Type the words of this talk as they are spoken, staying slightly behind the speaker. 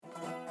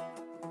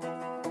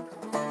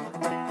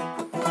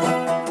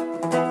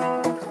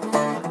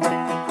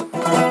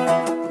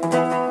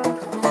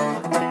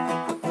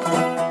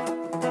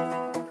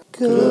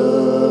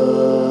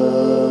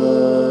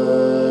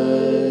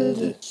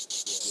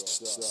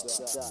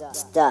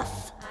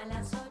Stuff.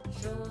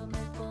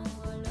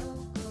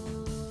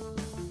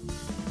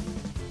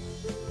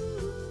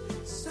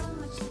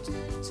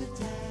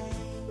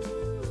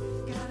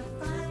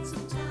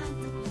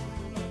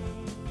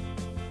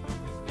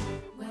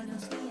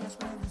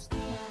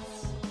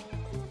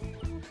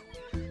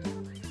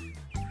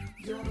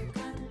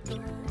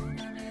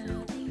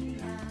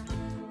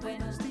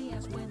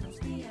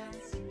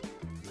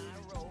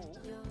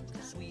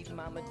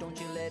 Mama, don't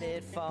you let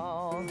it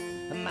fall.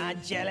 My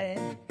jelly,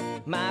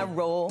 my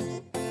roll.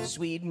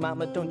 Sweet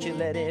mama, don't you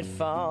let it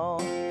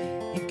fall.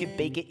 You could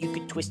bake it, you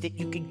could twist it,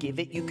 you could give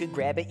it, you could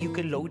grab it, you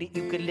could load it,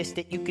 you could list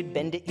it, you could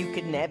bend it, you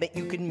could nab it,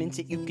 you could mince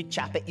it, you could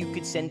chop it, you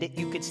could send it,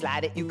 you could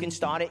slide it, you can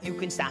start it, you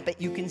can stop it,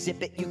 you can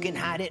zip it, you can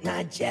hide it.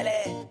 My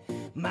jelly,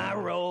 my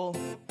roll.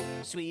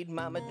 Sweet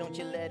mama, don't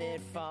you let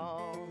it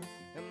fall.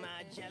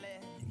 My jelly.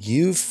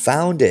 You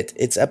found it.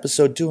 It's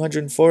episode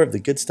 204 of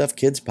the Good Stuff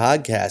Kids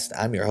podcast.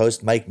 I'm your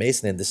host, Mike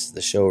Mason, and this is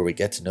the show where we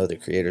get to know the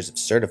creators of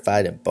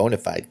certified and bona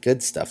fide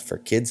good stuff for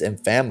kids and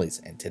families.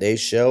 And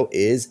today's show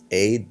is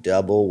a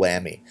double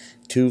whammy.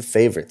 Two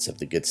favorites of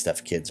the Good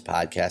Stuff Kids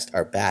podcast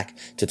are back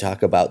to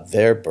talk about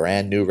their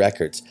brand new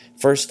records.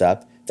 First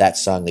up, that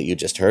song that you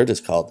just heard is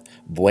called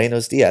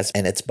Buenos Diaz,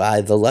 and it's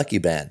by The Lucky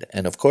Band.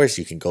 And of course,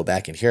 you can go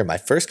back and hear my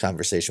first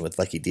conversation with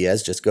Lucky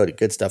Diaz. Just go to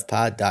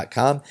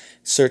goodstuffpod.com,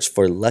 search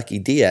for Lucky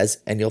Diaz,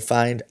 and you'll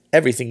find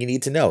everything you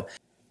need to know.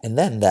 And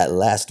then that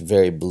last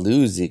very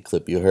bluesy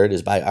clip you heard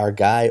is by our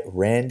guy,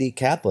 Randy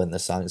Kaplan. The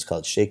song is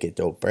called Shake It,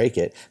 Don't Break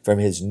It, from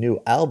his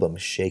new album,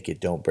 Shake It,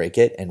 Don't Break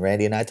It. And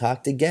Randy and I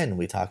talked again.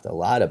 We talked a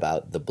lot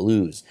about the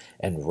blues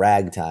and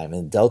ragtime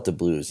and Delta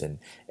blues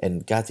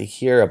and got to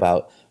hear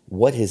about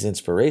what his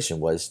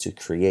inspiration was to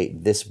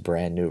create this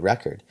brand new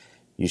record.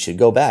 You should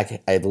go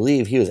back. I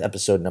believe he was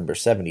episode number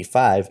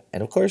 75.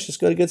 And of course,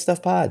 just go to Good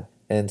Stuff Pod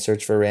and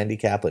search for Randy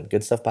Kaplan.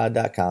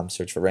 Goodstuffpod.com.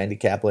 Search for Randy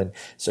Kaplan.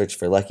 Search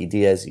for Lucky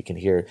Diaz. You can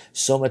hear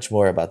so much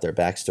more about their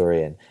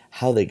backstory and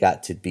how they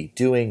got to be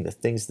doing the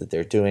things that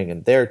they're doing.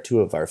 And they're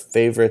two of our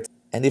favorites.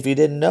 And if you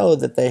didn't know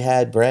that they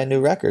had brand new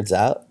records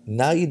out,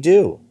 now you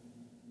do.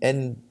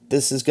 And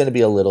this is going to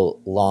be a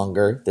little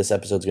longer. This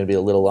episode's going to be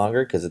a little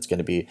longer because it's going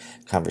to be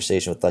a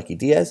conversation with Lucky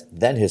Diaz,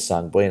 then his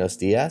song Buenos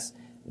Diaz.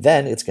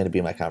 Then it's going to be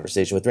my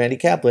conversation with Randy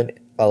Kaplan,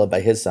 followed by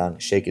his song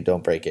Shake It,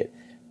 Don't Break It.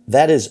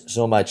 That is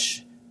so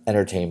much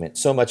entertainment,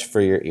 so much for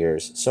your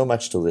ears, so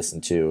much to listen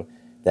to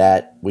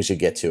that we should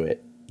get to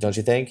it. Don't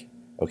you think?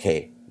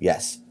 Okay,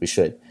 yes, we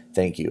should.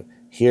 Thank you.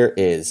 Here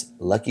is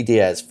Lucky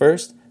Diaz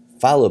first,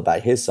 followed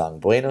by his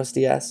song Buenos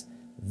Diaz,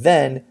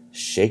 then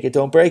Shake It,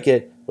 Don't Break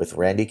It with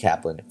Randy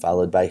Kaplan,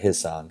 followed by his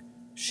song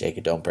Shake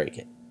It, Don't Break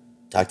It.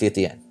 Talk to you at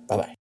the end.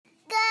 Bye-bye.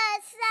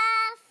 Good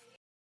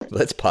stuff.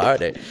 Let's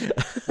party.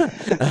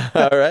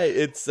 All right,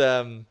 it's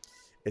going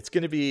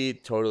to be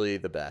totally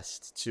the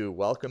best to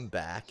welcome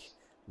back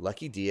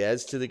Lucky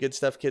Diaz to the Good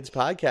Stuff Kids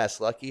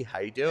podcast. Lucky, how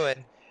you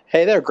doing?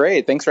 Hey there,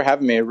 great. Thanks for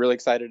having me. Really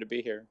excited to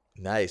be here.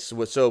 Nice.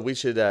 So we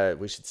should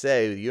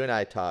say you and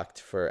I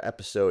talked for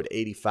episode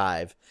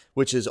 85,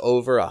 which is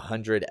over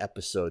 100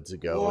 episodes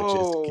ago.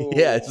 Whoa. Which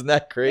is isn't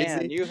that crazy?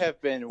 Man, you have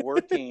been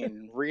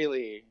working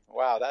really.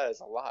 Wow, that is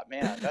a lot,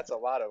 man. That's a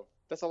lot of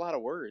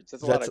words.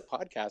 That's a lot of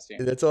podcasting.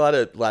 That's a lot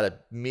of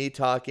me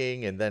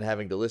talking and then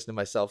having to listen to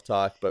myself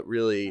talk, but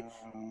really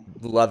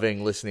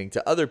loving listening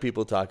to other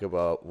people talk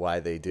about why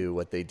they do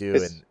what they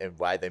do and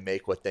why they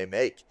make what they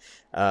make.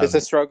 It's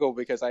a struggle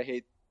because I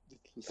hate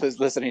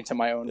listening to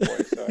my own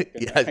voice. So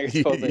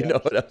you know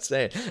what I'm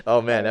saying.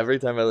 Oh man, every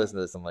time I listen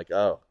to this, I'm like,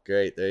 oh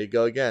great, there you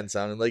go again,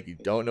 sounding like you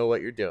don't know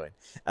what you're doing.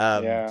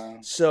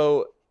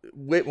 So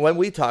when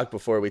we talked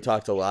before, we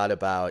talked a lot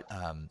about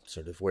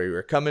sort of where you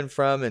were coming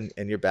from and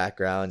your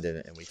background,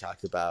 and we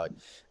talked about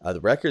the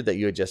record that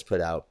you had just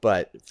put out.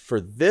 But for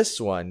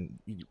this one,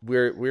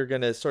 we're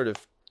going to sort of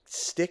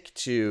stick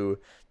to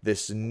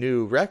this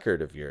new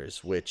record of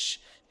yours,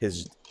 which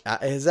it's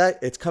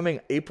coming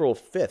April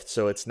 5th,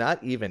 so it's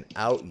not even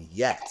out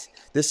yet.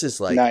 This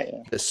is like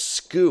the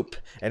scoop,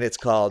 and it's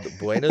called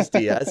Buenos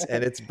Diaz,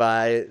 and it's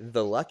by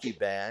the Lucky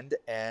Band,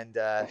 and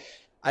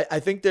I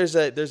think there's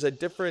a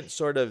different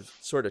sort of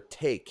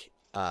take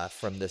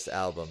from this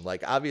album.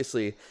 Like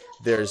obviously,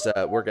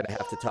 we're gonna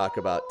have to talk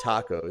about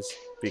tacos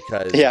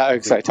because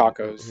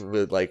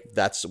tacos. Like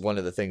that's one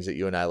of the things that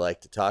you and I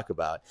like to talk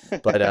about,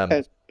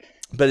 but.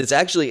 But it's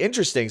actually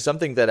interesting.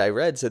 Something that I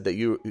read said that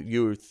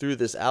you through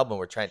this album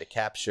were trying to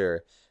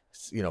capture,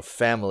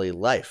 family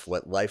life,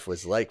 what life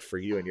was like for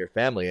you and your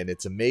family, and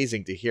it's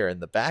amazing to hear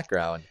in the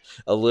background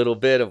a little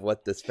bit of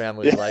what this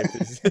family life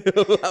is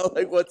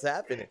like. What's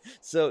happening?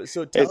 So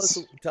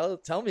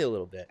tell me a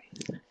little bit.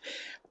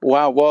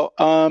 Wow. Well,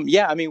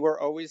 I mean, we're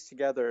always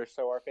together,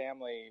 so our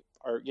family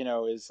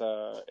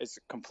is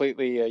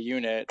completely a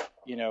unit.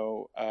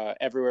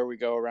 Everywhere we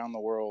go around the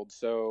world,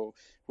 so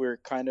we're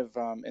kind of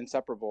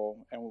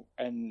inseparable,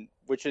 and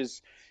which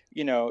is,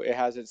 it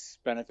has its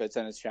benefits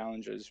and its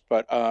challenges.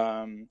 But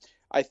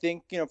I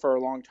think for a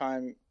long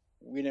time,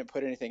 we didn't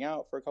put anything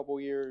out for a couple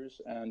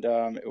years, and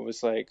it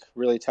was like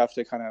really tough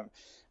to kind of.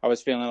 I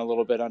was feeling a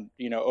little bit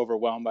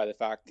overwhelmed by the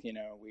fact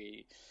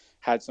we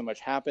had so much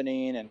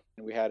happening, and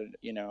we had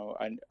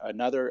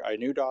a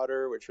new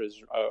daughter, which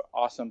was an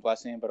awesome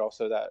blessing, but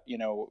also that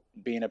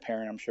being a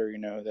parent, I'm sure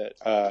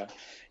that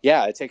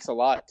it takes a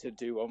lot to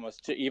do,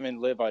 almost to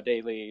even live a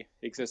daily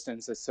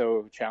existence is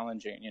so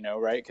challenging,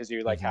 right? Because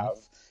you like have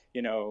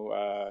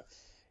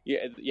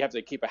you have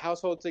to keep a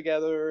household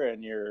together,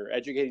 and you're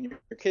educating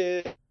your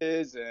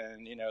kids,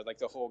 and like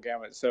the whole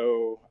gamut.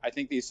 So I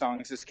think these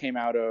songs just came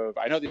out of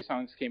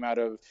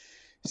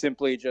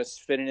simply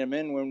just fitting them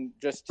in when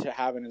just to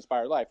have an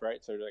inspired life,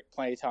 right? So like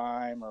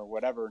playtime or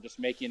whatever, just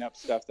making up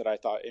stuff that I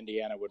thought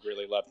Indiana would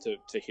really love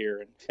to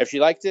hear. And if she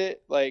liked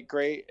it, like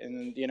great,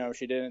 and if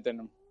she didn't,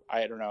 then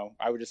I don't know,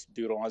 I would just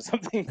doodle on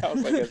something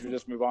else, I guess we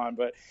just move on.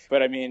 But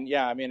I mean,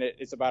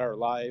 it's about our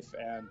life,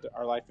 and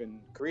our life in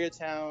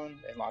Koreatown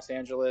and Los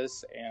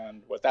Angeles,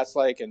 and what that's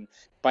like, and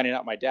finding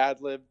out my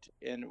dad lived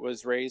and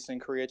was raised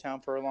in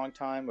Koreatown for a long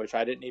time, which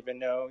I didn't even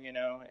know,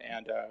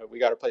 and we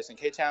got a place in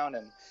K-Town,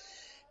 and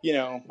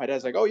my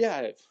dad's like, oh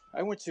yeah,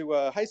 I went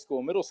to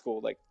middle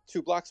school, like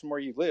 2 blocks from where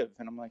you live.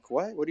 And I'm like,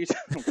 what? What are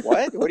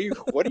you,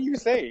 what are you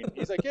saying?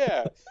 He's like,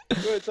 yeah,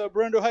 it's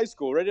Brando High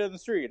School right down the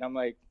street. And I'm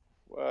like,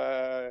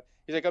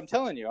 he's like, I'm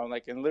telling you. I'm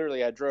like, and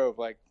literally I drove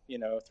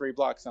 3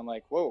 blocks. I'm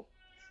like, whoa,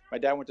 my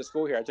dad went to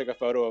school here. I took a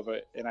photo of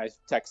it and I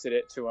texted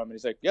it to him, and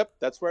he's like, yep,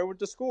 that's where I went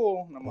to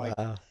school. And I'm like,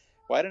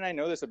 why didn't I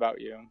know this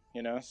about you?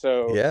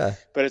 So, yeah.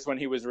 But it's when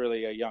he was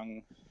really a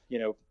young,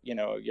 a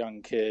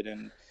young kid,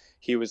 and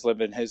he was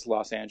living his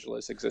Los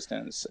Angeles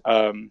existence.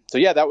 So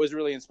yeah, that was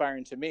really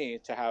inspiring to me,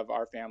 to have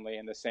our family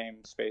in the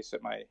same space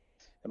that my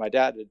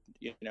dad had,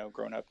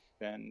 grown up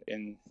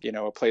in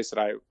a place that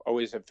I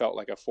always have felt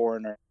like a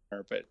foreigner,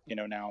 but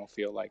now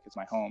feel like it's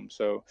my home.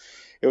 So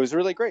it was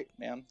really great,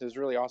 man. It was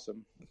really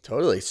awesome.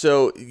 Totally.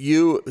 So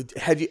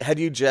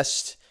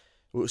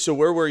so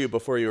where were you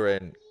before you were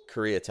in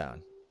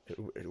Koreatown?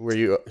 Were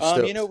you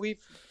still... we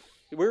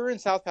were in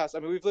South Pass. I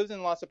mean, we've lived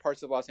in lots of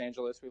parts of Los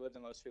Angeles. We lived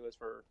in Los Feliz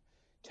for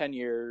 10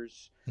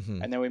 years,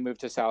 and then we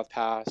moved to South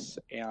Pass,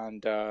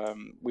 and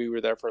we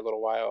were there for a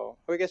little while.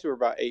 I guess we were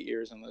about 8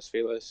 years in Los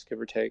Feliz, give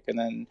or take, and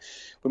then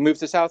we moved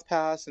to South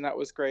Pass, and that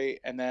was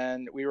great. And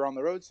then we were on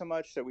the road so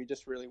much that we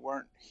just really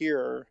weren't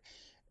here,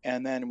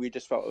 and then we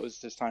just felt it was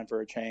just time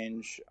for a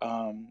change,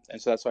 and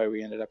so that's why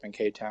we ended up in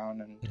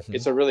K-Town. And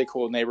it's a really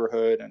cool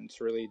neighborhood, and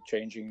it's really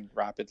changing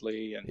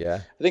rapidly, and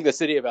I think the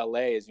city of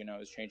LA is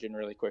changing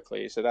really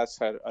quickly. So that's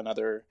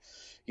another,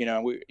 we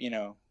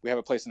have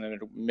a place in the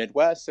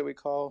Midwest that we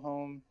call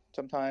home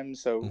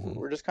sometimes. So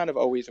we're just kind of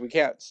we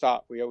can't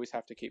stop. We always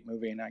have to keep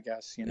moving, I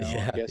guess.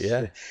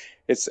 I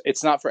guess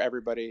it's not for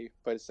everybody,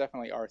 but it's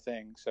definitely our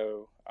thing.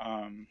 So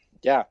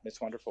yeah, it's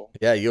wonderful.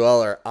 Yeah, you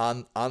all are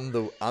on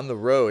the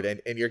road,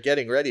 and you're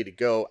getting ready to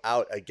go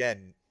out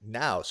again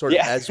now, sort of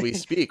as we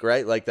speak,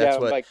 right? Like that's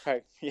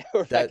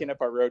we're packing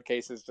up our road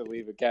cases to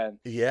leave again.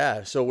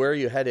 Yeah. So where are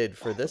you headed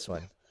for this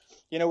one?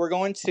 We're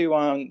going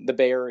to the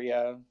Bay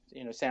Area,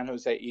 San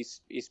Jose,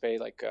 East Bay,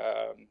 like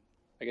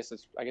I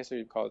guess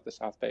we'd call it the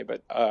South Bay,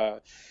 but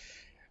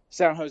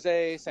San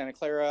Jose, Santa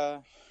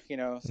Clara,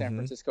 San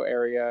Francisco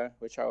area,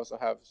 which I also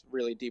have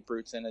really deep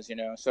roots in, as you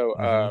know.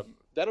 So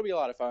that'll be a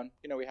lot of fun.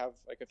 We have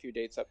like a few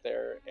dates up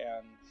there,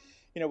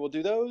 and we'll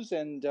do those,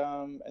 and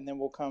then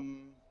we'll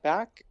come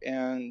back,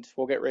 and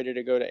we'll get ready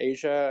to go to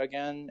Asia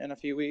again in a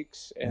few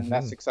weeks, and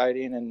that's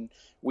exciting and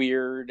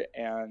weird.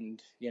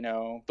 And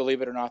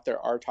believe it or not,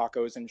 there are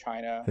tacos in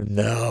China.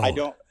 No, I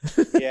don't.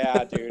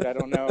 Yeah, dude, I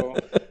don't know.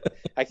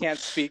 I can't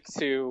speak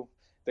to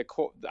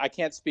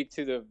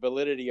the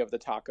validity of the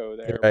taco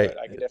there, right.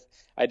 But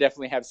I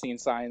definitely have seen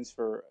signs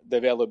for the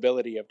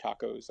availability of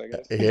tacos, I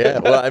guess. Yeah,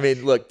 well, I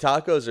mean, look,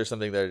 tacos are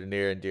something that are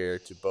near and dear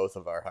to both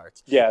of our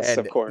hearts. Yes, and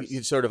of course.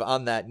 Sort of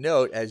on that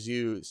note, as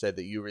you said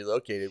that you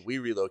relocated, we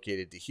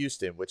relocated to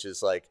Houston, which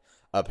is like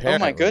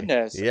apparently. Oh my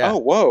goodness! Yeah. Oh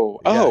whoa!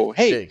 Oh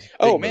hey!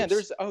 Big Man!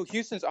 moves.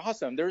 Houston's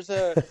awesome. There's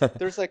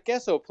a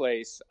queso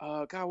place.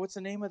 God, what's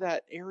the name of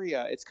that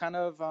area? It's kind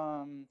of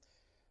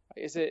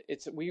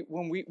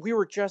when we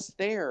were just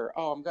there.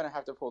 Oh, I'm gonna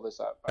have to pull this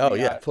up. Pull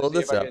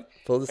this up.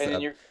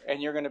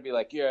 And you're gonna be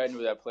like, yeah, I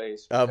knew that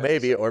place.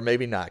 Maybe or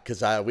maybe not,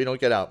 because we don't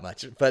get out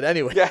much. But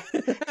anyway, yeah.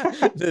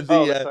 Let's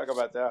talk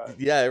about that.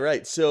 Yeah,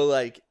 right. So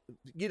like,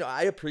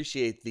 I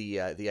appreciate the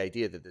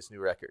idea that this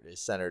new record is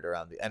centered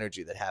around the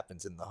energy that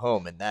happens in the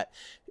home, and that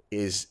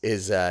is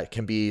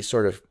can be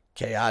sort of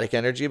chaotic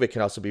energy, but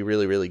can also be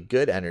really, really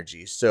good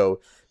energy.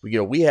 So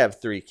we have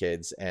 3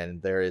 kids,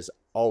 and there is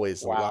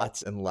always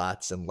lots and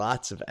lots and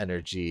lots of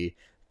energy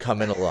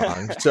coming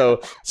along.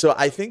 So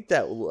I think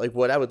that like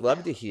what I would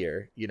love to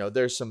hear,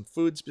 there's some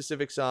food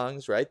specific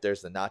songs, right?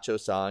 There's the nacho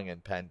song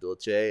and Pan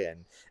Dulce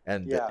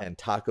and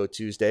Taco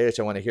Tuesday, which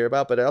I want to hear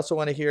about, but I also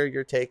want to hear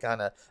your take on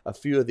a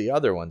few of the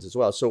other ones as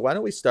well. So why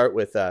don't we start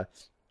with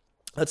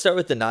let's start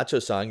with the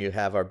nacho song. You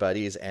have our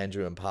buddies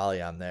Andrew and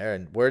Polly on there,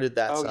 and where did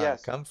that song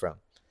come from?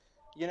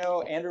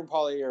 Andrew and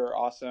Polly are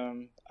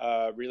awesome,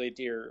 really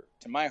dear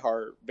to my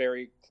heart,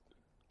 very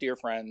dear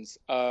friends,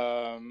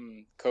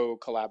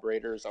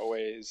 co-collaborators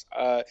always.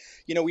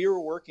 We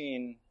were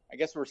working, I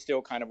guess we're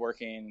still kind of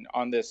working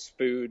on this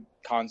food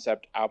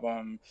concept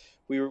album.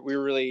 We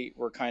really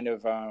were kind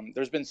of,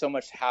 there's been so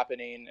much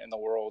happening in the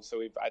world.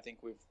 So I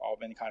think we've all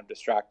been kind of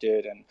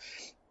distracted,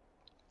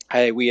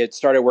 and we had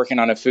started working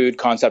on a food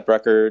concept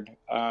record,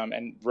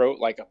 and wrote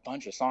like a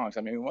bunch of songs.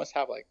 I mean, we must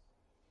have like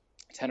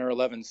 10 or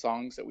 11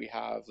 songs that we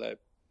have that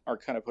are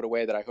kind of put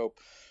away that I hope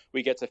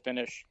we get to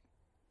finish.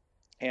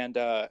 And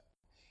I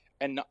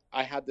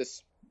had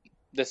this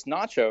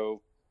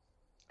nacho.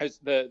 I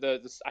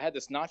had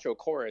this nacho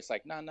chorus,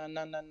 like na na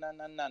na na na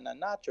na na na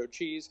nacho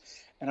cheese,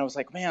 and I was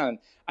like, man,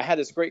 I had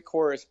this great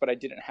chorus, but I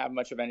didn't have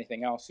much of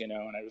anything else, and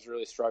I was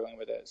really struggling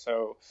with it.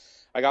 So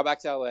I got back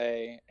to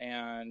LA,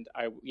 and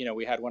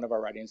we had one of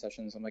our writing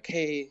sessions. I'm like,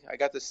 hey, I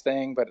got this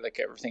thing, but like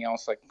everything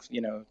else, like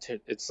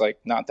it's like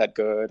not that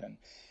good,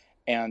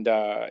 and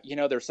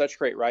they're such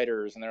great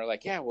writers, and they're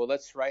like, yeah, well,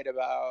 let's write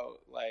about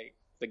like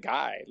the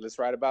guy, let's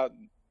write about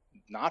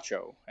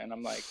Nacho. And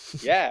I'm like,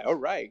 yeah, all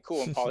right,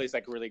 cool. And Polly's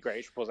like really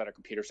great. She pulls out her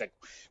computer. She's like,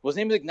 well, his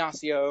name is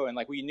Ignacio. And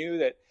like, we knew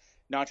that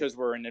nachos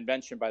were an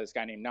invention by this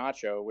guy named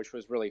Nacho, which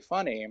was really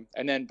funny.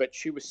 And then, but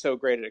she was so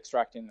great at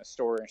extracting the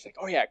story. And she's like,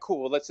 oh yeah,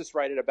 cool. Well, let's just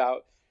write it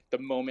about the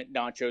moment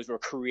nachos were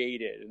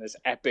created, and this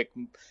epic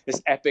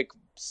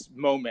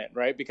moment,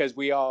 right? Because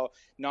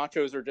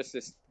nachos are just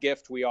this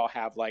gift. We all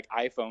have like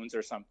iPhones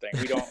or something.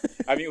 We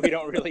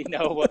don't really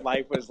know what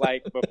life was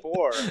like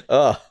before.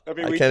 Oh, I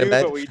mean, I we can't do,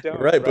 imagine. but we don't.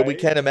 Right, but we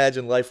can't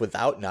imagine life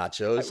without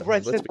nachos. I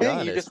Right, mean, let's the be thing.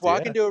 honest. You just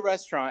walk yeah. into a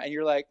restaurant and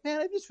you're like,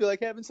 man, I just feel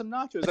like having some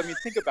nachos. I mean,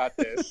 think about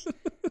this.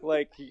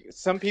 Like,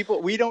 some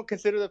people, we don't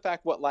consider the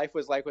fact what life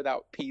was like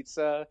without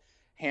pizza,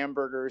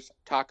 hamburgers,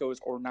 tacos,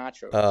 or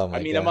nachos. Oh my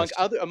I mean, gosh.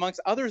 amongst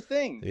other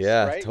things,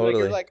 Yeah, right? totally.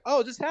 Like, you're like,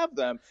 oh, just have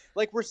them.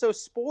 Like, we're so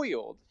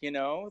spoiled,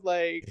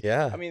 Like,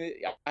 Yeah. I mean,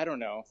 I don't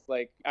know.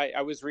 Like,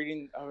 I was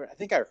reading, or I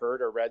think I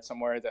heard or read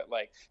somewhere that,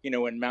 like,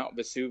 when Mount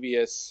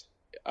Vesuvius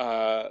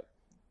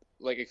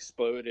like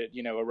exploded,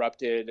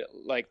 erupted,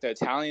 like the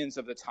Italians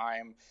of the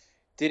time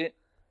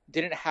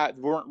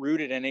weren't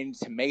rooted in any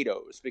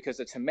tomatoes, because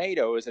the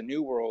tomato is a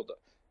New World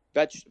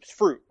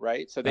fruit,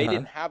 right? So they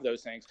didn't have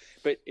those things.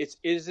 But it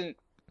isn't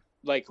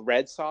like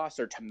red sauce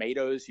or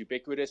tomatoes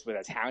ubiquitous with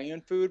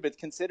Italian food, but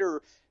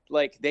consider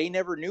like they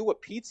never knew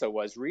what pizza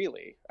was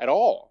really at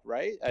all,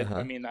 right?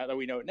 I mean, that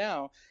we know it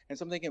now. And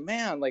so I'm thinking,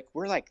 man, like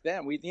we're like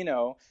them. We,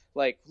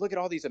 like look at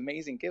all these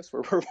amazing gifts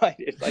we're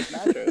provided, like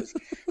nachos.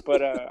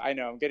 But I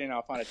know I'm getting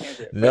off on a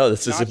tangent. No, but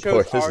this is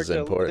important. This is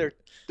important.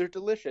 They're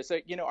delicious.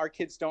 Like, our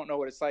kids don't know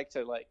what it's like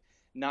to like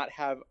not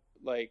have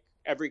like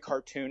every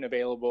cartoon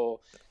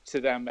available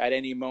to them at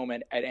any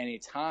moment, at any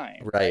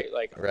time. Right.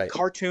 Like right.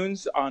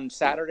 Cartoons on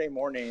Saturday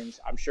mornings,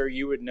 I'm sure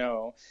you would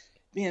know.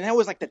 Man, that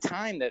was like the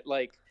time that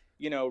like,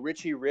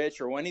 Richie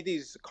Rich or one of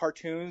these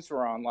cartoons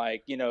were on,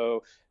 like,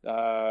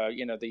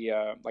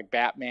 like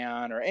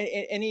Batman or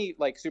any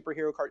like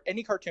superhero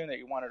any cartoon that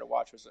you wanted to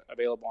watch was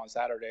available on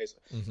Saturdays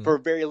for a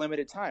very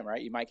limited time,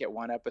 right? You might get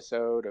one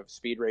episode of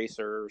Speed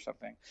Racer or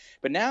something.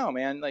 But now,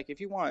 man, like if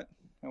you want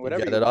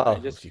whatever you want, all.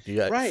 Just,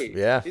 right.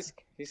 Yeah.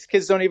 These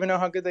kids don't even know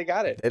how good they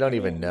got it. They don't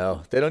even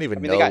know. They don't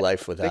even know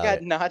life without they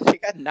it. They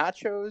got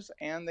nachos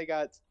and they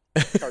got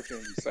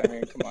cartoons. I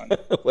mean, come on.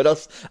 What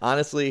else?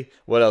 Honestly,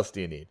 what else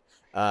do you need?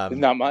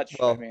 Not much.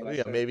 Well, I mean,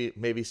 yeah,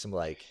 maybe some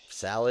like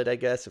salad, I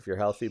guess, if you're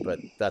healthy, but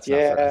that's not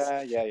for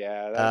us.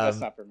 Yeah. That's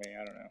not for me.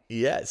 I don't know.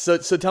 Yeah. So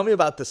tell me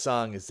about the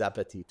song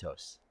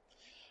Zapatitos.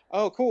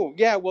 Oh, cool.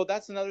 Yeah. Well,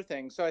 that's another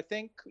thing. So I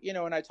think, and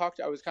I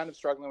was kind of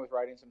struggling with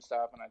writing some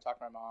stuff, and I talked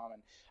to my mom,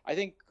 and I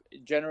think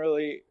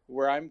generally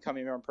where I'm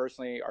coming from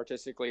personally,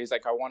 artistically, is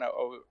like I want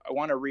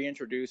to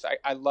reintroduce.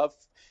 I love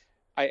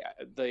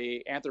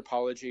the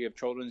anthropology of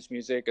children's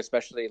music,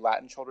 especially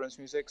Latin children's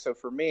music. So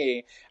for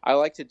me, I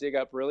like to dig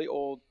up really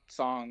old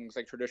songs,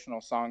 like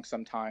traditional songs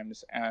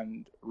sometimes,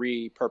 and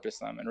repurpose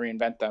them and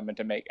reinvent them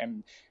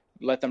and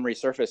let them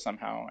resurface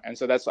somehow. And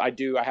so that's what I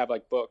do. I have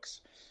like books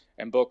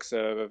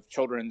of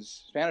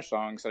children's Spanish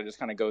songs that I just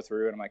kind of go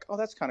through, and I'm like, oh,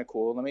 that's kind of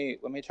cool. Let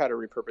me try to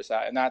repurpose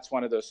that. And that's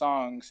one of those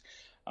songs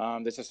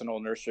that's just an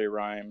old nursery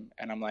rhyme.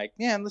 And I'm like,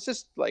 man,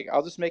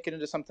 I'll just make it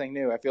into something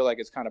new. I feel like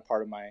it's kind of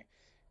part of my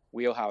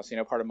wheelhouse,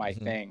 part of my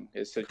thing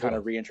is to kind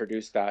of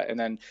reintroduce that. And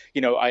then,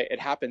 it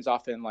happens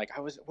often. Like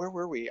where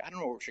were we? I don't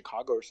know,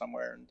 Chicago or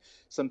somewhere. And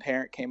some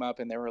parent came up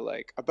and they were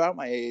like about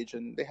my age,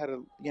 and they had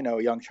a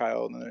young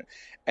child.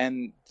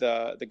 And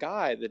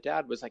the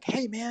dad was like,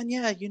 hey man,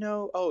 yeah,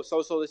 oh,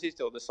 So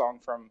Solicito, the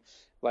song from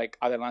like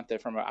Adelante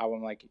from an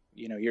album like,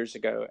 years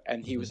ago.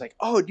 And he was like,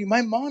 oh, dude,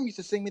 my mom used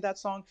to sing me that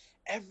song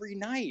every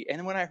night.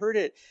 And when I heard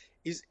it,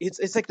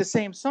 it's like the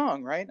same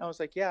song, right? And I was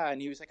like, yeah.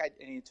 And he was like,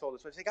 and he told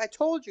us, I was like, I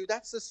told you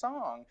that's the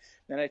song.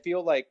 And I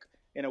feel like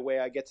in a way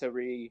I get to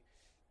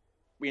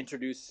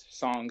reintroduce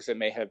songs that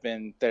may have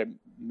been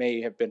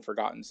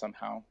forgotten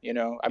somehow,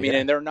 I mean,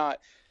 and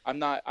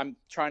I'm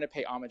trying to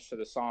pay homage to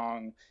the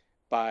song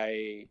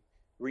by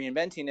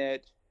reinventing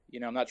it.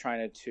 I'm not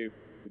trying to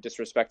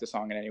disrespect the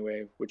song in any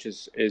way, which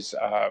is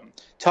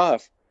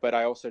tough, but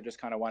I also just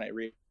kind of want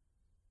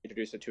to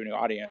introduce it to a new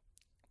audience.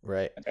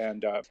 Right.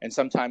 And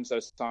sometimes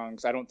those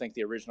songs, I don't think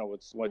the original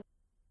would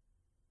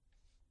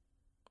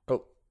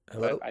Oh,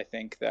 hello. but I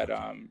think that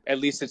at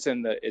least it's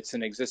in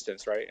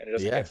existence, right? And it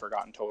doesn't get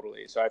forgotten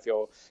totally. So I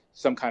feel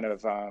some kind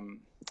of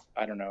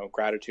I don't know,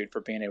 gratitude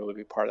for being able to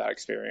be part of that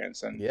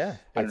experience. And Yeah,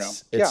 I don't know.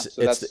 So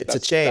it's a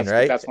chain,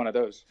 right? That's one of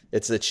those.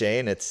 It's a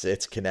chain. It's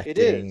It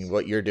connecting is.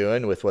 what you're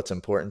doing with what's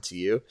important to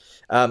you.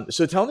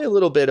 So tell me a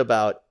little bit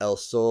about El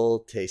Sol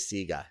Te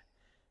Siga.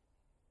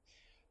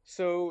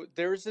 So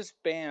there's this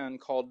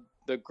band called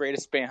the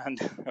greatest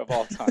band of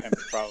all time,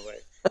 probably.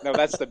 No,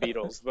 that's the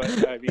Beatles.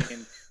 But I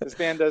mean, this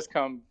band does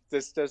come.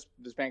 This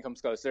band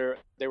comes close.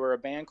 They were a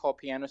band called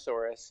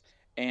Pianosaurus,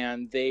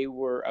 and they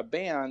were a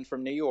band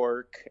from New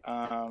York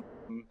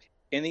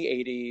in the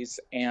 '80s,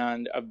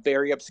 and a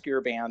very obscure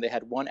band. They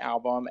had one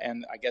album,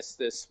 and I guess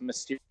this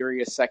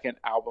mysterious second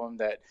album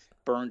that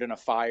burned in a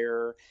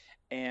fire.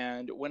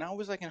 And when I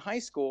was like in high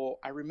school,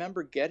 I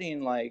remember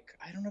getting like,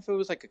 I don't know if it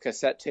was like a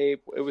cassette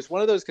tape. It was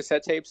one of those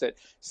cassette tapes that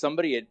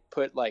somebody had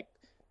put like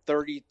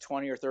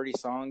 20 or 30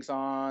 songs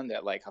on,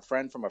 that like a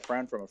friend from a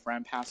friend from a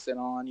friend passed it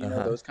on,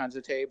 those kinds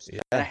of tapes.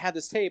 Yeah. And I had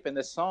this tape, and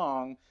this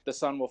song, The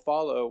Sun Will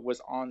Follow, was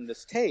on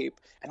this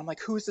tape. And I'm like,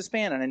 who's this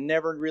band? And I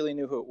never really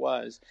knew who it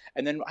was.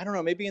 And then, I don't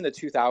know, maybe in the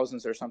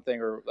 2000s or something,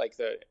 or like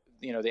the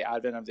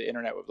advent of the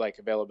internet with like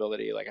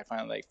availability, like I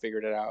finally like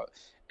figured it out.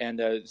 And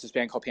it's this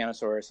band called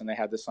Pianosaurus, and they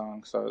had this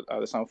song, so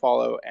The Sun Will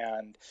Follow.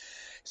 And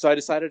so I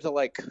decided to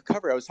like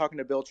cover it. I was talking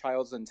to Bill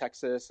Childs in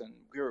Texas, and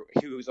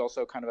he was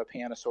also kind of a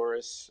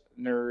Pianosaurus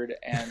nerd,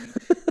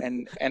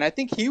 and I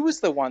think he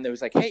was the one that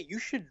was like, hey, you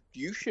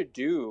should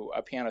do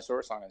a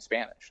Pianosaurus song in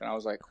Spanish. And I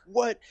was like,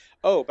 what?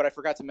 Oh, but I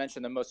forgot to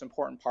mention the most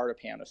important part of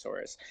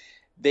Pianosaurus.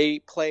 They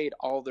played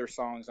all their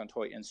songs on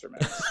toy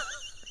instruments.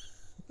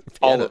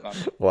 All of them.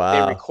 Wow.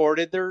 They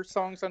recorded their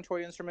songs on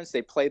toy instruments.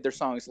 They played their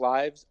songs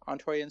live on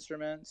toy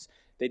instruments.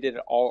 They did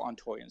it all on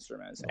toy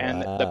instruments. Wow.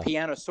 And the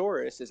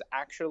Pianosaurus is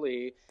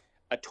actually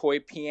a toy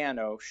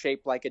piano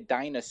shaped like a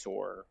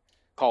dinosaur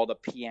called a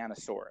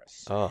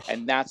Pianosaurus. Oh.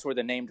 And that's where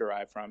the name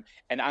derived from.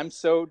 And I'm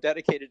so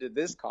dedicated to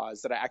this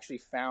cause that I actually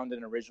found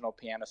an original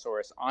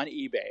Pianosaurus on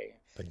eBay.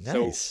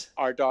 Nice. So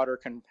our daughter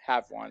can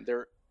have one.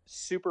 They're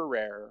super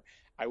rare.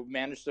 I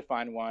managed to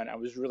find one. I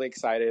was really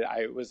excited.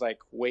 I was like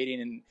waiting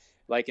in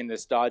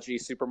this dodgy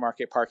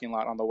supermarket parking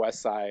lot on the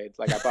west side.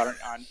 Like I bought it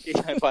on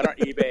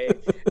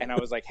eBay, and I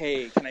was like,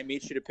 hey, can I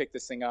meet you to pick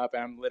this thing up?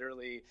 And I'm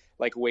literally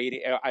like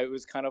waiting. I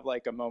was kind of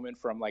like a moment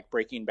from like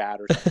Breaking Bad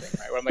or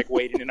something, right? Where I'm like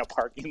waiting in a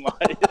parking lot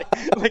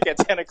like at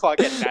 10 o'clock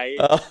at night,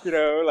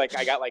 like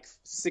I got like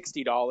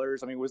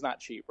 $60. I mean, it was not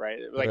cheap, right?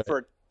 Like right. For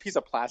a piece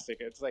of plastic,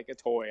 it's like a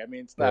toy. I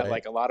mean, it's not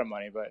like a lot of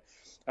money, but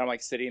I'm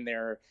like sitting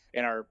there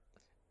in our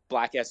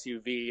black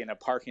SUV in a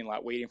parking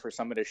lot waiting for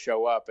someone to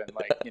show up, and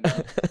like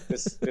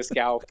this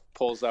gal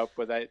pulls up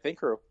with, I think,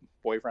 her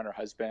boyfriend or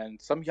husband,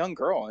 some young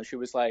girl, and she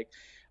was like,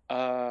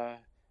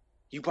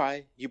 you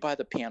buy the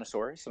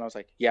Pianosaurus? And I was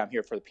like, yeah, I'm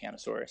here for the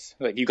Pianosaurus.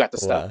 Like, you got the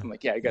stuff? Wow. I'm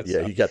like, yeah, you got the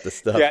stuff. You got the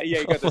stuff. Yeah,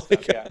 you got the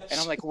stuff. Yeah. And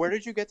I'm like, where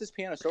did you get this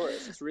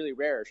Pianosaurus? It's really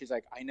rare. She's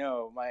like, I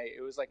know,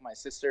 it was like my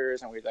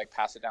sister's, and we'd like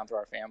pass it down through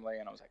our family.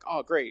 And I was like,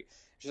 oh, great.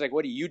 She's like,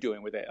 what are you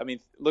doing with it? I mean,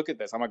 look at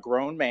this. I'm a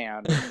grown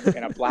man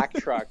in a black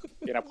truck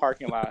in a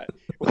parking lot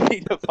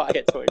waiting to buy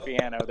a toy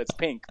piano that's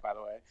pink, by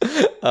the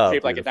way,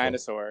 shaped like a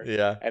dinosaur.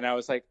 Yeah. And I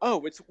was like,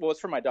 oh, it's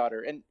for my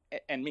daughter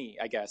and me,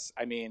 I guess.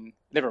 I mean,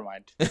 never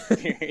mind.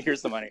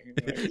 Here's the money.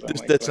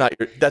 That's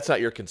not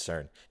your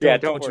concern.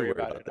 Don't worry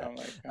about it. I'm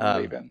like,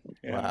 I'm leaving.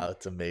 Wow,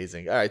 it's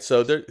amazing. All right,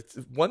 so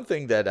one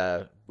thing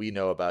that we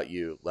know about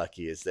you,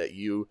 Lucky, is that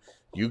you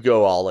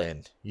go all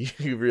in.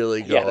 You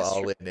really go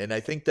all in, and I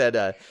think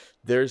that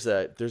there's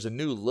a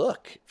new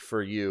look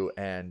for you,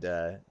 and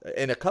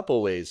in a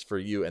couple ways for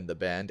you and the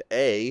band.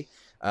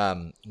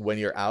 When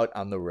you're out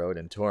on the road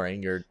and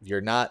touring,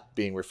 you're not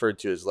being referred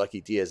to as Lucky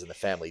Diaz in the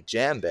Family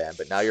Jam Band,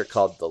 but now you're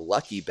called the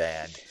Lucky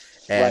Band.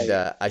 And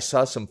right. I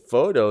saw some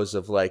photos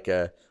of like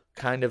a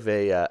kind of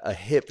a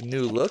hip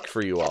new look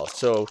for you all.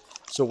 So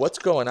what's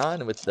going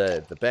on with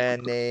the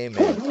band name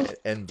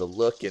and the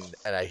look, and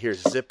I hear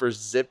zippers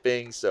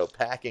zipping, so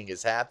packing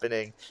is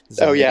happening.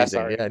 Yeah,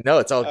 sorry. Yeah, no,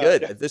 it's all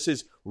good. This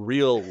is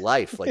real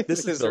life. Like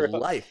this is the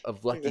life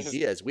of Lucky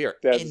Diaz. We are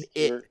in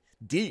it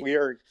deep. We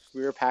are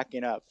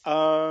packing up.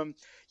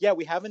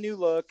 We have a new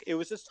look. It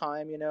was this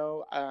time,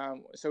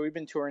 so we've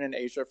been touring in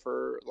Asia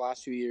for the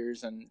last few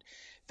years, and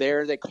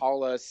there they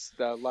call us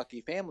the Lucky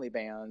Family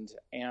Band.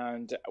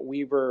 And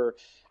we were,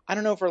 I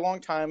don't know, for a long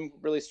time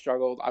really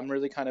struggled. I'm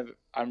really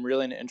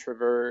an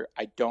introvert.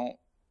 I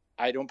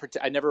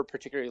never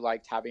particularly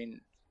liked having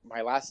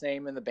my last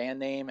name in the band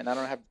name, and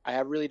I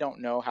really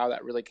don't know how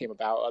that really came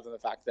about, other than the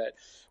fact that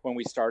when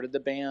we started the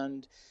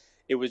band,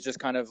 it was just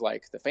kind of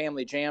like the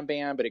Family Jam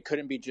Band, but it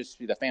couldn't be just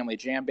the Family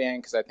Jam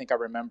Band, because I think I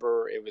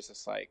remember it was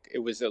just like, it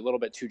was a little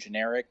bit too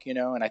generic,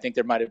 and I think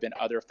there might have been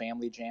other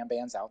Family Jam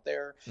Bands out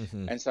there.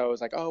 Mm-hmm. And so I was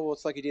like, oh, well,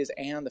 it's Lucky Diaz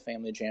and the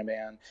Family Jam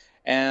Band.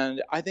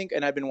 And I've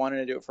been wanting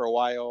to do it for a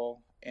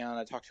while, and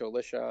I talked to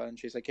Alicia, and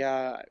she's like,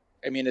 yeah,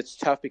 I mean, it's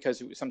tough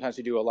because sometimes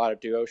we do a lot of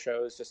duo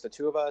shows, just the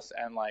two of us,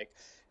 and like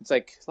it's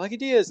like Lucky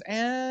Diaz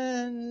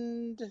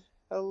and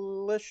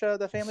Alicia,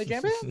 the family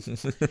jam band.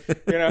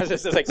 It's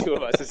just like two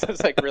of us. It's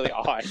just like really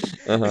odd.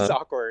 It's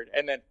awkward,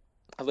 and then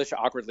Alicia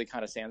awkwardly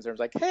kind of stands there and is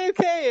like, "Hey,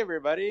 okay,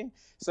 everybody."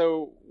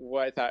 So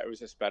I thought it was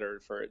just better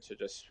for it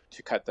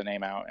to cut the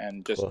name out,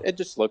 and it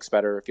just looks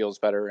better, it feels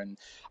better, and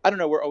I don't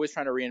know. We're always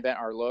trying to reinvent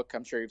our look.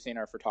 I'm sure you've seen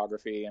our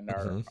photography and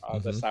our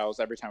the styles.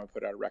 Every time we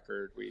put out a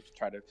record, we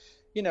try to,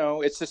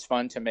 it's just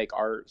fun to make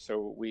art.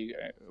 So we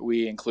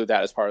include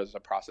that as part of the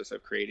process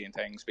of creating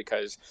things,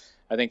 because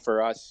I think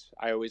for us,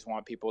 I always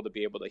want people to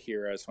be able to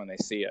hear us when they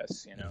see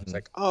us. It's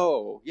like,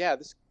 oh yeah,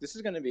 this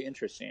is going to be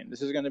interesting.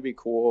 This is going to be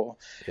cool,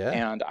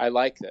 and I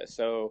like this.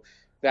 So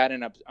that,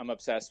 and I'm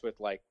obsessed with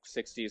like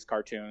 60s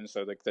cartoons.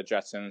 So like the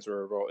Jetsons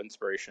were a real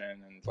inspiration,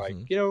 and like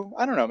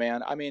I don't know,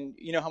 man. I mean,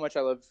 how much I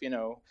love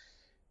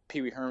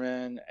Pee Wee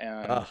Herman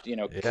and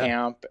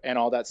camp and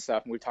all that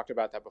stuff, and we've talked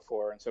about that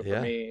before. And so for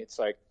me, it's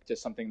like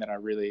just something that I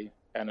really,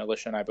 and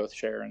Alicia and I both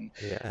share. And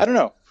I don't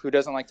know, who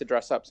doesn't like to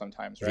dress up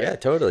sometimes, right? Yeah,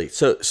 totally.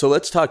 So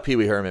let's talk Pee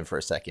Wee Herman for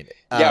a second.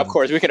 Yeah, of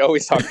course, we could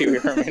always talk Pee Wee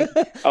Herman.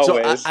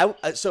 Always.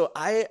 So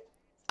I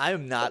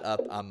am not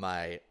up on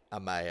my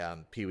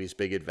Pee Wee's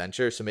Big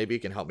Adventure, so maybe you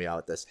can help me out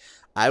with this.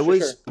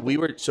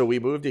 We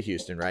moved to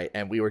Houston, right?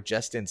 And we were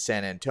just in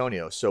San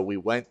Antonio, so we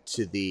went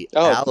to the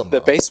Alamo,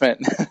 the basement.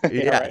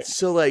 Yeah. Right.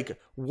 So like,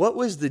 what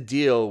was the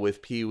deal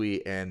with Pee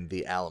Wee and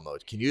the Alamo?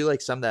 Can you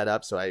like sum that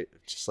up so I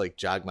just like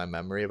jog my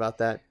memory about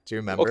that? Do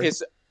you remember?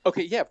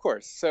 Okay, yeah, of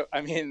course. So,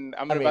 I'm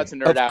about to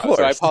nerd out,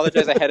 so I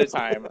apologize ahead of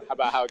time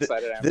about how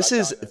excited I am. This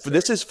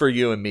is for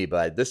you and me,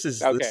 bud. This is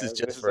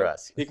just for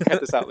us. You can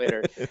cut this out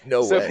later.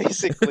 No way. So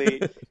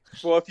basically,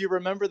 well, if you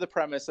remember the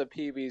premise of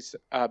Pee Wee's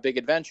Big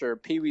Adventure,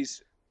 Pee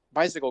Wee's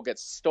bicycle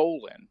gets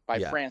stolen by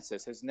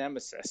Frances, his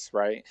nemesis,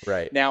 right?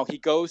 Right. Now he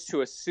goes to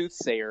a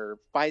soothsayer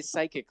by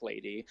psychic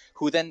lady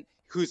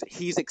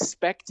he's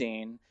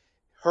expecting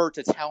her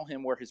to tell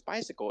him where his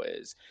bicycle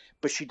is,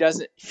 but she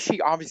doesn't. She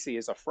obviously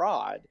is a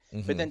fraud,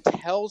 but then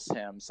tells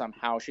him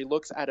somehow. She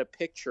looks at a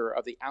picture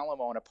of the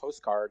Alamo on a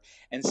postcard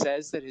and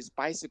says that his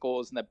bicycle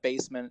is in the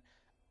basement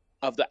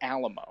of the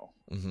Alamo.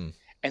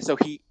 And so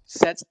he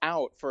sets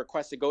out for a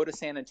quest to go to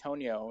San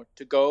Antonio,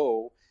 to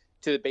go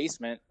to the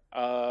basement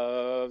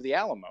of the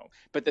Alamo.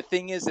 But the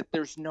thing is that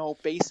there's no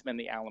basement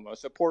in the Alamo.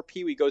 So poor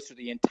Pee Wee goes through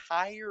the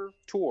entire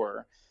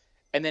tour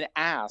and then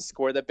asks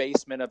where the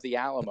basement of the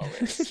Alamo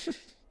is.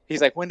 He's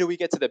like, when do we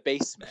get to the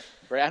basement?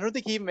 Right? I don't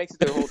think he even makes it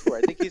through the whole tour.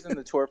 I think he's in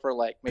the tour for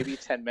like maybe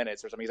 10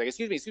 minutes or something. He's like,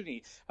 excuse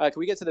me, can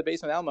we get to the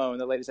basement of Alamo?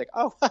 And the lady's like,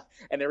 oh,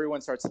 and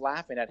everyone starts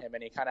laughing at him,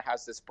 and he kind of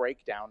has this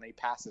breakdown, and he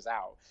passes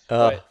out.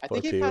 But I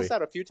think he passed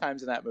out a few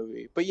times in that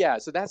movie. But yeah,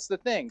 so that's the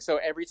thing. So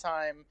every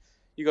time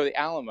you go to the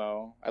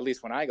Alamo, at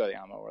least when I go to the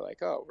Alamo, we're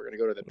like, oh, we're going to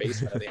go to the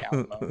basement of the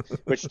Alamo,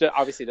 which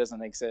obviously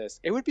doesn't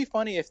exist. It would be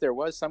funny if there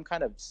was some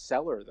kind of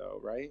cellar, though,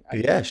 right?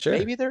 Sure.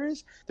 Maybe there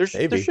is. There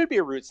should be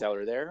a root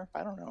cellar there.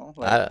 I don't know.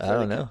 I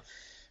don't know.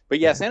 But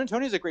yeah, San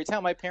Antonio is a great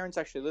town. My parents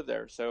actually live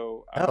there.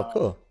 So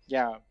cool.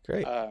 Yeah.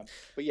 Great.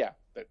 But yeah.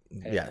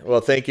 Anyway. Yeah.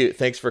 Well, thank you.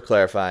 Thanks for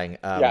clarifying.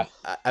 Yeah.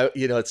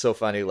 It's so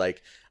funny.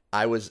 Like,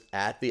 I was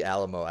at the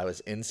Alamo. I was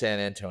in San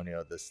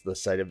Antonio, the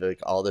site of like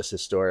all this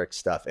historic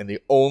stuff, and the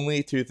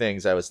only two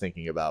things I was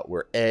thinking about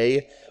were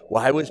A,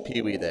 why was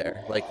Pee Wee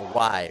there? Like,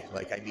 why?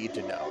 Like, I need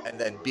to know. And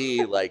then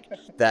B, like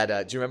that.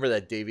 Do you remember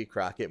that Davy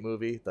Crockett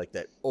movie? Like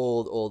that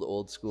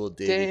old school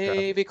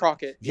Davy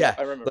Crockett. Yeah,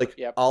 I remember. Like,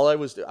 yep. I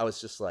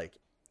was just like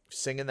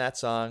singing that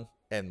song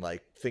and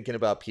like thinking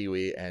about Pee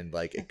Wee, and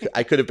like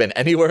I could have been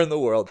anywhere in the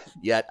world,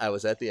 yet I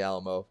was at the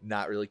Alamo,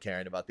 not really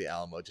caring about the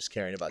Alamo, just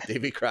caring about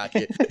Davy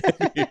Crockett.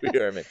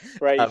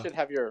 Right, you should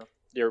have your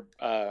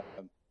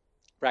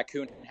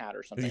raccoon hat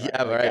or something.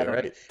 Yeah,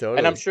 right, totally.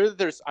 And I'm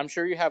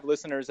sure you have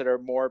listeners that are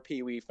more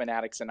Pee Wee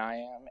fanatics than I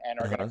am, and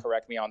are going to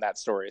correct me on that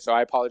story. So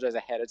I apologize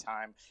ahead of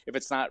time if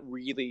it's not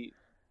really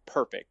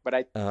perfect,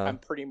 but I'm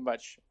pretty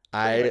much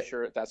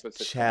sure that's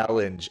what's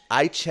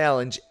I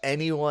challenge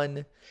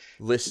anyone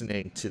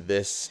listening to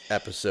this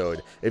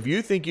episode. If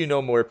you think you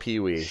know more Pee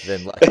Wee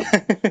than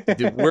Lucky,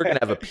 dude, we're gonna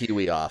have a Pee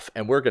Wee off,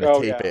 and we're gonna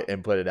tape it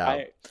and put it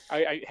out.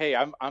 Hey,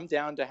 I'm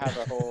down to have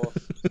a whole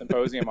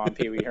symposium on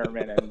Pee Wee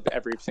Herman and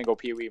every single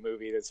Pee Wee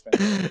movie that's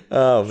been.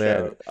 Oh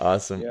man,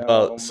 awesome! Yeah,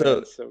 well,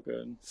 so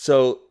good.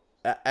 So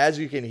as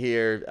you can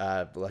hear,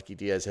 Lucky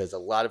Diaz has a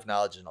lot of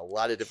knowledge in a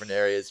lot of different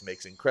areas,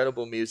 makes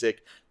incredible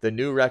music. The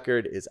new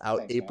record is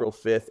out April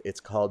 5th. It's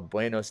called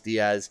Buenos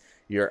Dias.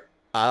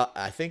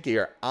 I think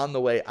you're on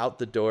the way out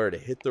the door to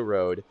hit the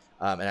road.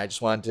 And I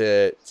just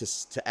wanted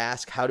to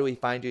ask, how do we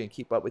find you and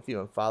keep up with you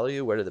and follow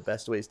you? What are the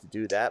best ways to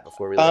do that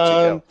before we let you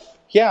go?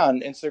 Yeah,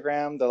 on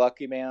Instagram, the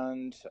Lucky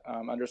Band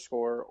 _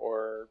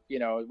 or,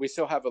 we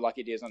still have the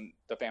Lucky Diaz on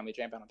the Family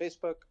Jam Band on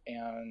Facebook,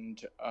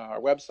 and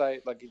our website,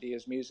 Lucky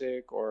Diaz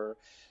Music, or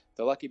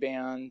the Lucky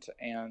Band,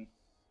 and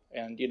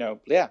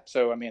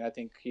So I mean, I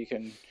think you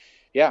can,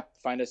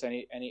 find us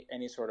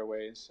any sort of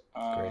ways.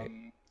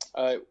 Great.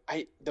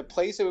 The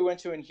place that we went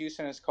to in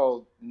Houston is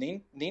called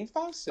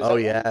Ninfas. Is Oh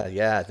that right?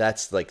 yeah,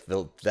 that's like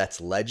that's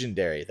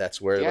legendary.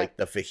 That's where Yeah, like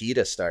the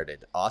fajita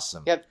started.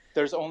 Awesome. yeah.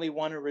 There's only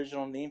one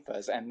original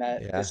Ninfas, and Yeah,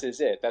 this is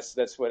it. That's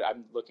what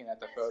I'm looking at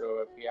the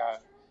photo of. Yeah.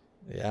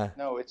 yeah.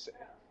 No, it's.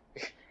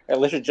 I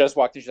literally just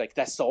walked in. She's like,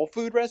 "That soul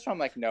food restaurant." I'm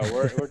like, "No,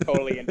 we're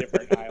totally in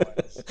different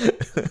islands."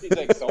 She's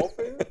like, "Soul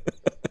food."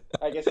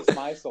 I guess it's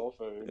my soul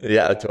food. Yeah,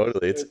 Yeah,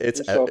 totally. It's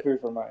it's soul food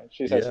for mine.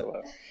 She says yeah.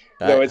 hello.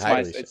 No, I it's my.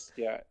 highly It's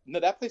yeah. No,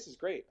 that place is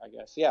great. I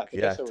guess. Yeah, the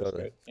Yeah, queso was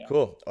totally. good. Yeah.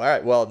 Cool. All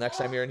right. Well, next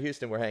time you're in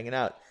Houston, we're hanging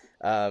out.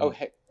 Oh, Um,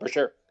 hey, for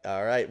sure.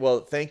 all right. Well,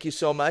 thank you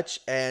so much,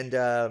 and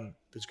it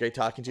was great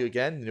talking to you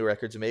again. The new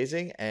record's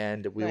amazing,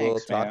 and we will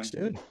Thanks, talk man.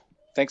 soon.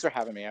 Thanks for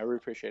having me. I really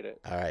appreciate it.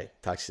 All right.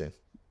 Talk soon.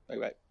 Bye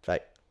bye. Bye.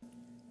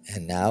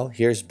 And now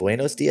here's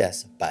Buenos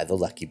Dias by the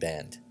Lucky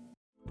Band.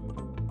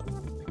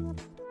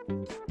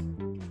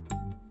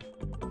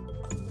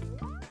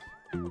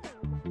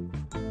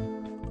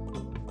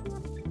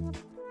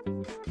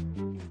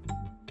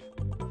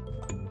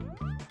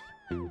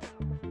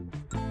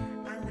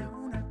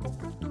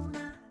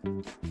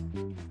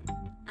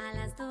 A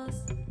las 2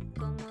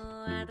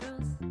 como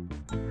arroz.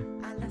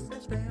 A las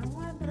 3 veo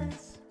a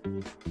Andrés.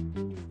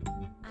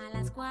 A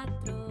las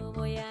 4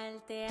 voy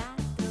al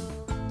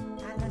teatro.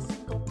 A las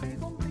 5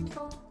 pego un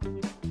brinco.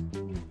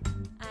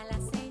 A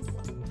las 6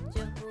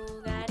 yo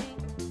jugaré.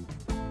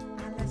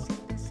 A las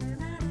 7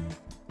 cenaré.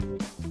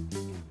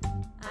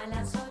 A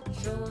las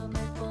 8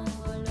 me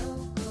pongo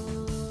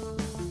loco.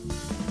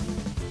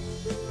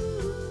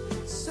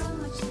 So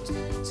much to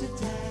do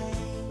today.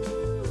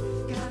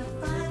 Gotta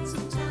find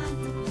some time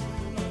to play.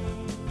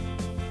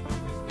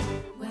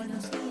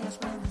 Buenos días,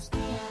 buenos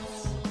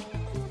días.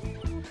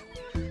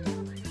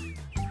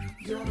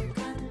 Yo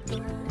canto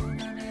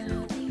una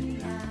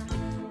melodía.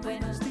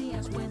 Buenos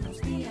días, buenos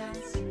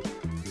días.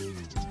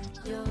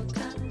 Yo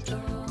canto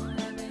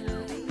una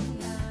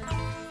melodía.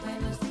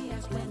 Buenos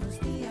días, buenos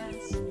días.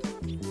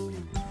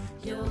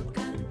 Yo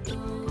canto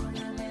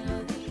una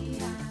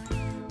melodía.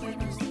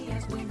 Buenos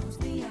días, buenos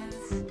días.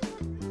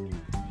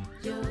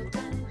 Yo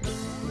canto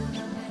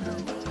una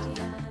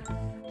melodía.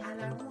 A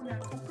la 1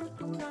 compro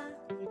tuna.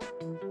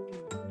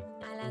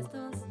 A las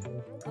 2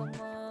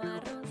 como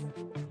arroz.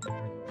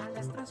 A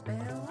las 3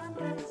 veo a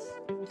Andrés.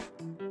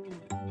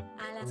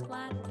 A las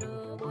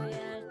 4 voy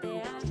al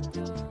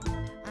teatro.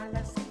 A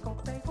las 5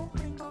 pego un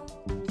brinco.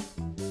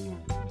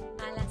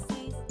 A las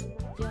 6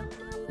 yo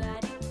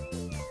jugaré.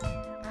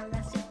 A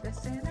las 7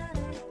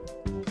 cenaré.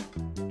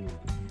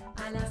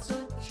 A las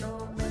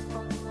 8 me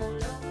pongo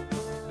loco.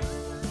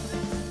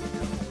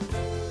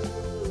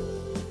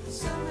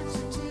 So much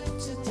to do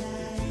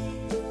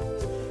today.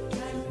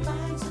 Gotta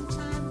find some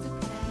time to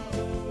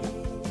play.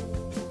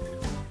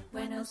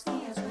 Buenos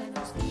días,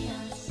 buenos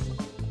días.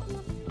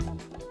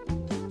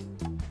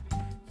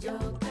 Yo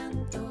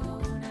canto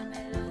una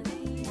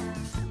melodía.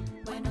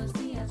 Buenos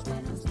días,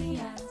 buenos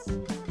días.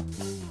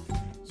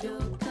 Yo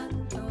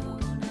canto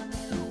una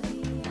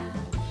melodía.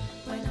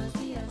 Buenos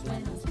días,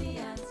 buenos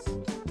días.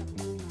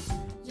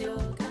 Yo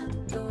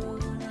canto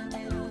una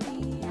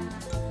melodía.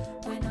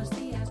 Buenos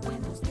días,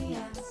 buenos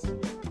días.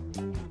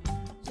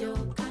 Yo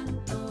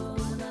canto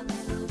una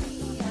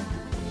melodía.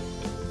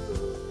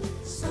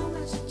 So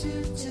much to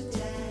do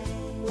today.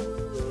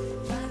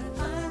 Gotta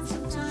find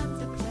some time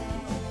to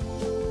play.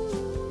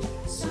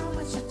 So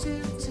much to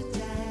do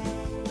today.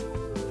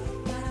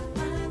 Gotta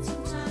find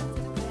some time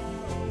to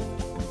play.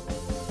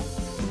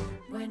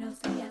 Buenos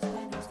días,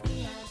 buenos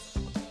días.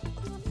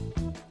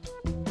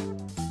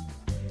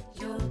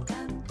 Yo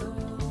canto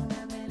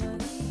una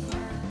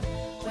melodía.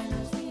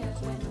 Buenos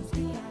días, buenos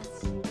días.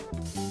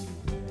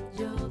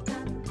 Yo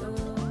canto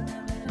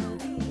una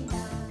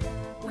melodía.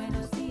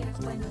 Buenos días,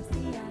 buenos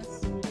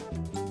días.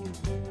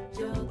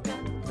 Yo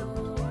canto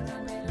una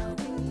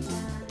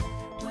melodía.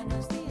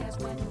 Buenos días,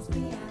 buenos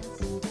días.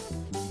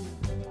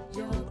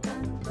 Yo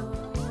canto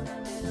una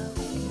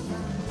melodía.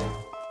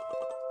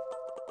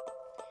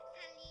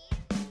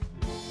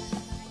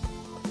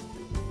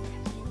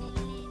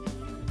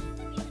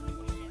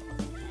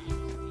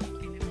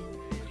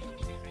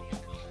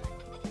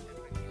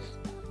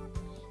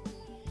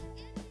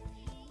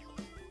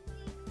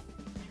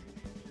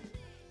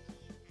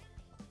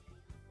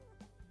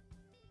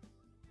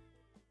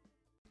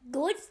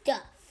 Good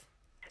stuff.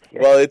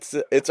 Well,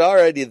 it's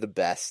already the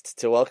best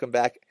to welcome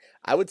back.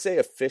 I would say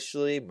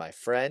officially my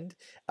friend,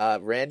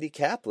 Randy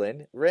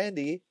Kaplan.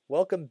 Randy,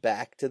 welcome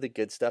back to the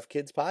Good Stuff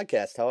Kids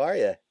podcast. How are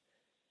you?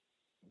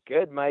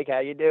 Good, Mike. How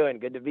you doing?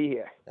 Good to be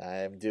here.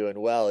 I'm doing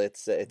well.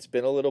 It's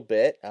been a little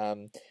bit.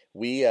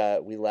 We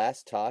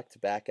last talked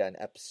back on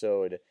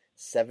episode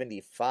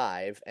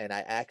 75, and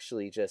I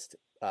actually just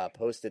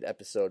posted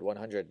episode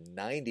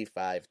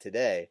 195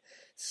 today.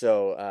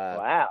 So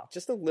Wow.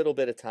 just a little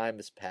bit of time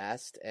has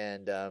passed,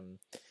 and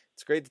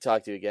it's great to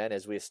talk to you again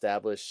as we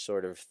established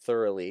sort of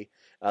thoroughly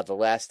the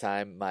last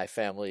time. My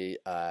family,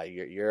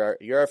 you're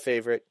our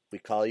favorite. We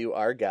call you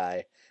our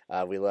guy.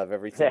 We love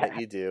everything that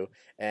you do.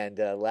 And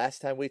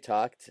last time we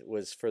talked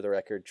was, for the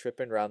record,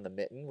 Trippin' Round the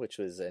Mitten, which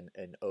was an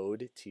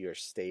ode to your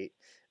state.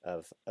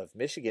 of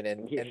Michigan,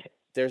 and Yeah. and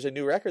there's a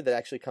new record that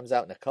actually comes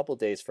out in a couple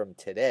days from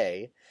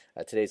today.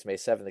 Today's May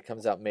 7th. It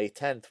comes out May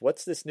 10th.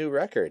 What's this new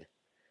record?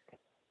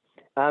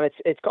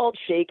 It's called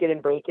 "Shake It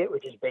and Break It,"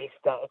 which is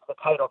based on it's the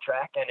title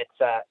track, and it's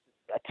a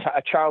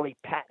Charlie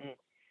Patton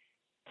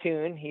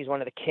tune. He's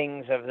one of the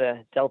kings of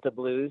the Delta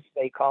blues,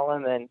 they call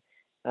him, and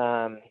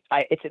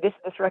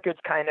this record's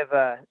kind of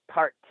a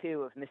part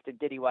two of Mr.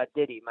 Diddy Wah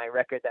Diddy, my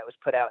record that was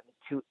put out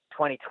in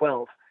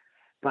 2012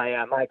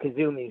 by my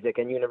Kazoo Music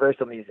and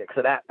Universal Music.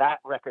 So that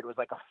record was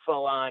like a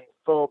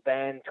full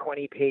band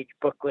 20-page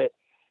booklet,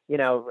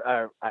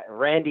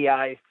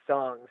 randyized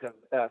songs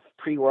of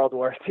pre-World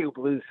War II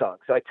blues songs.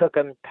 So I took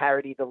them,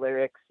 parodied the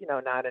lyrics,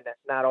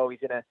 not always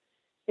in a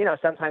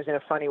sometimes in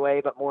a funny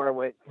way, but more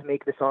to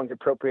make the songs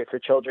appropriate for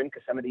children,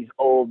 because some of these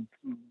old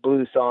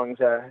blues songs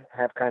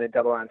have kind of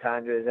double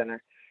entendres and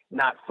are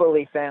not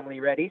fully family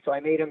ready. So I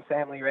made them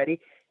family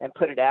ready and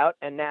put it out.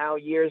 And now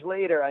years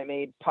later, I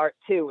made part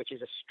two, which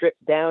is a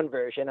stripped down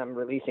version. I'm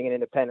releasing it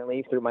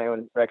independently through my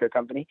own record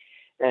company.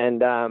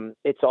 And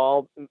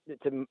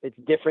it's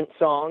different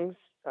songs.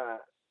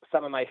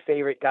 Some of my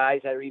favorite guys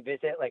I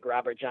revisit, like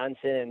Robert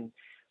Johnson and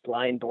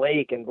Blind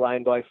Blake and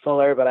Blind Boy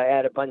Fuller, but I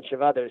add a bunch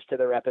of others to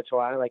the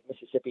repertoire, like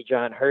Mississippi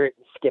John Hurt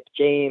and Skip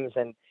James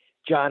and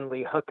John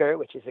Lee Hooker,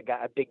 which is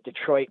a big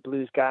Detroit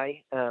blues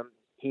guy.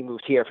 He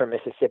moved here from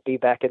Mississippi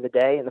back in the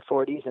day in the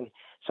 40s, and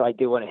so I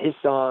do one of his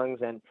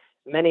songs, and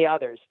many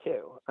others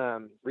too.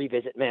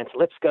 Revisit Mance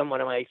Lipscomb,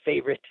 one of my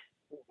favorite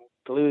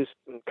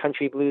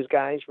country blues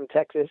guys from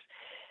Texas,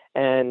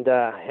 and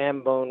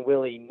Hambone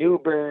Willie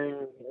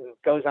Newburn.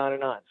 Goes on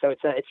and on. So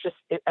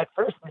at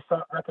first this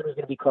record was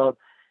going to be called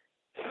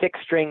 6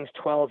 Strings,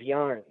 12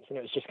 Yarns, and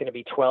it was just going to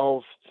be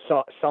 12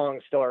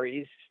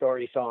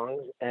 story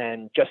songs,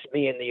 and just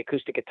me and the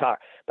acoustic guitar.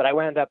 But I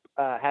wound up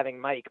having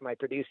Mike, my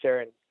producer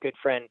and good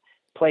friend,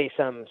 play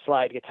some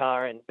slide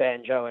guitar and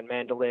banjo and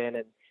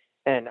mandolin,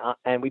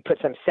 and we put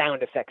some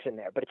sound effects in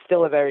there. But it's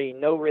still a very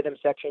no rhythm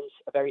sections,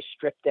 a very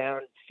stripped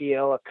down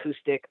feel,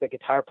 acoustic. The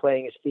guitar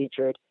playing is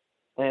featured,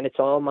 and it's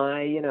all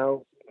my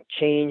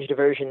changed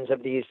versions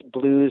of these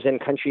blues and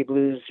country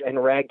blues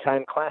and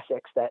ragtime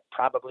classics that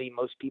probably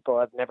most people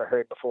have never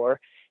heard before,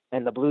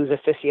 and the blues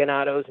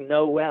aficionados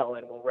know well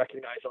and will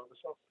recognize all the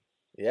songs.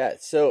 Yeah,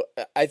 so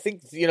I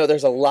think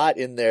there's a lot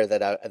in there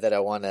that I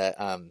want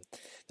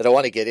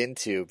to get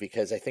into,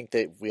 because I think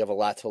that we have a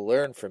lot to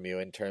learn from you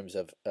in terms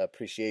of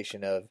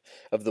appreciation of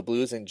the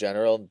blues in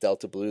general,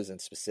 Delta blues in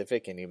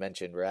specific, and you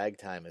mentioned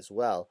ragtime as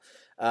well.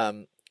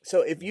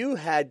 So if you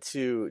had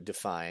to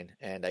define,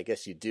 and I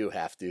guess you do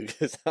have to,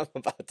 because I'm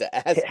about to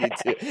ask you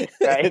to,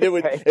 Right,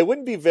 and right. it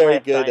wouldn't be very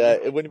good.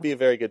 Assignment. It wouldn't be a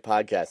very good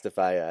podcast if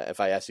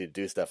I asked you to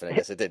do stuff, and I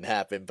guess it didn't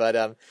happen.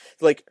 But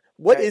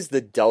what Right. is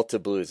the Delta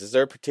blues? Is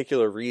there a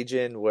particular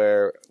region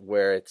where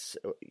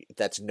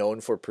that's known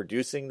for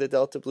producing the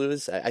Delta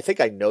blues? I think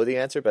I know the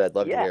answer, but I'd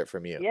love to hear it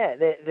from you. Yeah,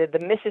 the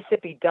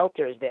Mississippi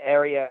Delta is the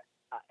area,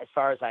 as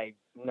far as I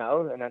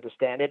know and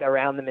understand it,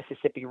 around the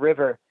Mississippi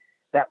River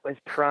that was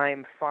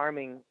prime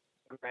farming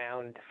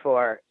ground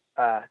for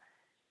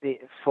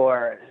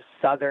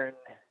Southern,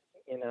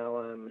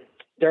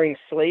 during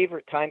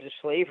times of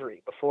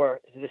slavery,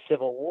 before the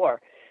Civil War,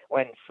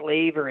 when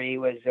slavery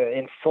was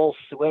in full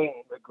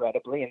swing,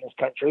 regrettably, in this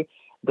country.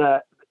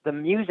 The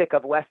music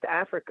of West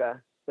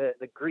Africa, the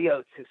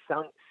griots who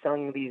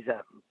sung these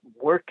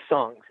work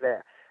songs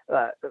there,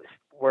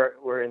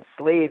 were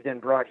enslaved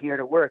and brought here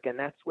to work, and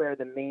that's where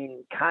the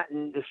main cotton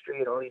industry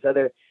and all these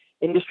other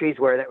industries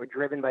were that were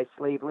driven by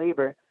slave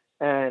labor.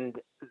 And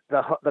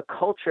the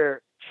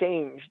culture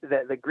changed.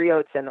 The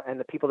griots and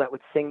the people that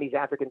would sing these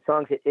African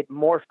songs, it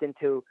morphed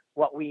into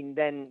what we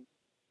then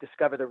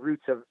discover the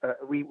roots of.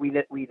 We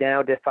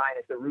now define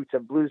as the roots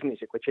of blues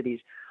music, which are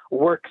these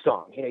work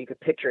songs. You could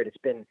picture it.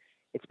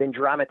 It's been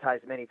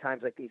dramatized many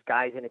times, like these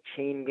guys in a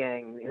chain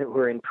gang who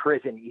are in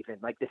prison, even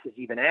like this is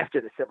even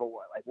after the Civil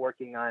War, like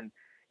working on,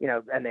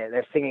 and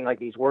they're singing like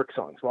these work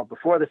songs. Well,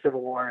 before the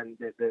Civil War, and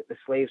the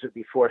slaves would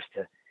be forced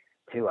to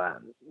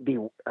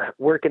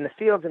work in the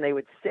fields, and they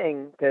would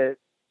sing to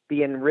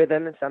be in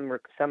rhythm. And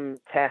some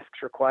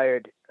tasks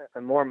required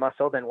more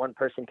muscle than one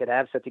person could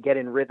have. So to get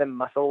in rhythm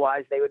muscle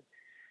wise, they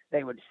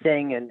would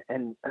sing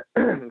and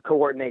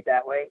coordinate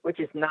that way,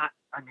 which is not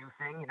a new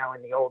thing.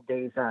 In the old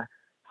days,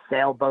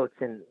 sailboats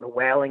and the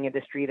whaling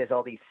industry, there's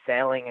all these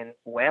sailing and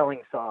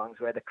whaling songs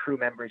where the crew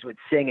members would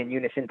sing in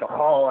unison to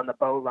haul on the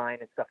bowline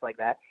and stuff like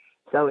that.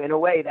 So in a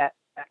way, that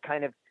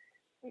kind of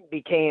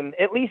became,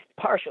 at least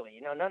partially,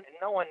 no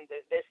one,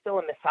 there's still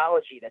a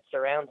mythology that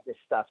surrounds this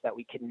stuff that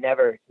we can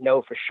never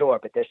know for sure,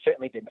 but there's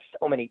certainly been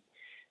so many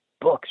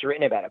books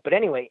written about it. But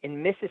anyway,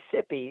 in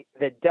Mississippi,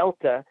 the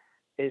Delta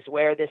is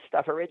where this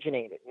stuff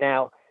originated.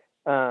 Now,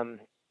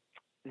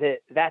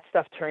 that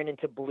stuff turned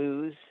into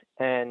blues,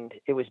 and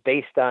it was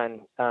based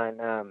on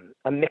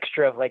a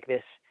mixture of like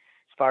this,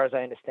 as far as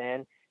I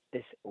understand,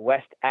 this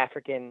West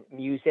African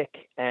music,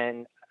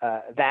 and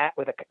that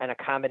with a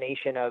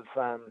combination of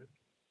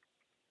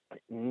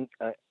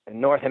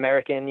North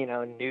American,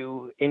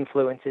 new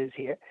influences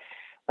here.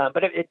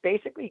 But it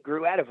basically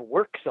grew out of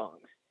work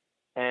songs.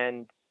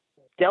 And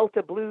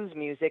Delta blues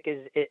music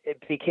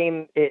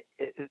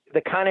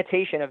the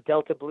connotation of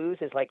Delta blues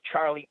is like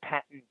Charlie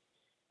Patton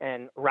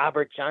and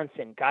Robert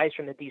Johnson, guys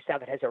from the Deep South.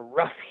 That has a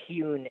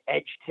rough-hewn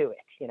edge to it.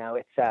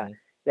 It's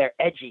they're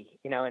edgy.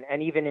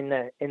 And even in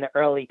the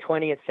early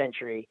 20th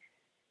century,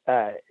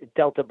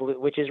 Delta blues,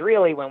 which is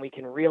really when we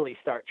can really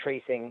start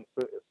tracing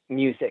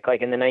music,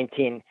 like in the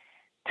 19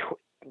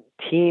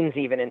 teens,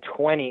 even in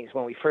 20s,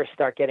 when we first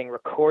start getting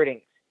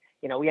recordings.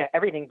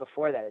 Everything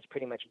before that is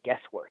pretty much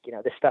guesswork.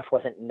 This stuff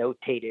wasn't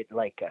notated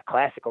like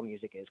classical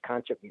music is,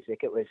 concert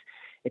music.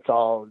 It's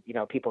all,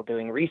 people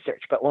doing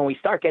research. But when we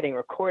start getting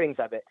recordings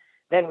of it,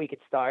 then we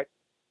could start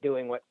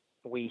doing what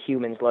we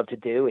humans love to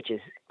do, which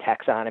is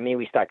taxonomy.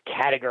 We start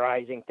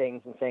categorizing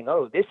things and saying,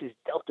 oh, this is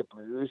Delta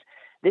blues.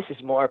 This is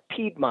more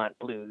Piedmont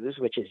blues,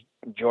 which is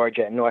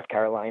Georgia and North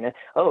Carolina.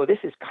 Oh, this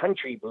is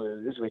country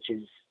blues, which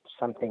is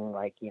something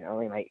like,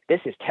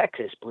 this is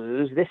Texas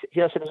blues.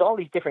 So there's all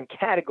these different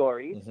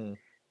categories. Mm-hmm.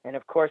 And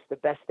of course, the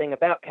best thing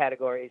about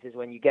categories is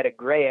when you get a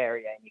gray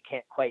area and you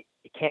can't quite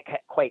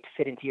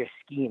fit into your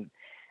scheme.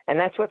 And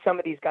that's what some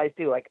of these guys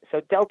do. Like,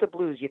 so Delta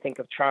blues, you think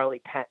of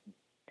Charlie Patton,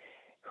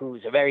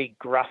 who's a very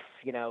gruff,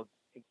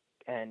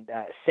 and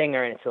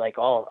singer, and it's like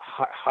all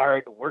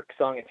hard work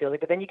song, it feels like.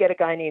 But then you get a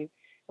guy named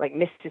like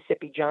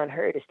Mississippi John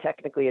Hurt is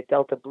technically a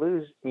Delta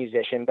blues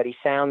musician, but he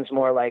sounds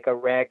more like a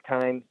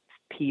ragtime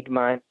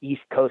Piedmont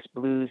East Coast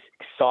blues,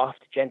 soft,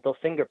 gentle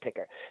finger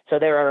picker. So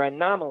there are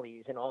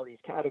anomalies in all these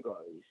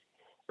categories.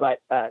 But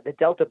the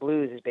Delta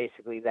blues is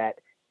basically that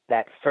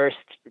first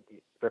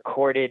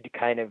recorded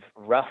kind of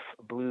rough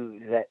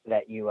blues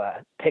that you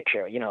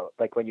picture,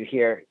 like when you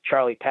hear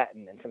Charlie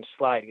Patton and some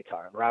slide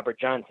guitar and Robert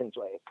Johnson's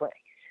way of playing.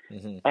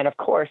 Mm-hmm. And of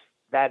course,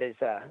 that is,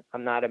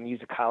 I'm not a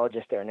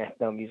musicologist or an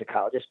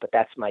ethnomusicologist, but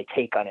that's my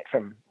take on it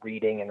from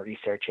reading and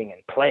researching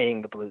and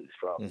playing the blues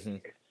for all these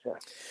years. So.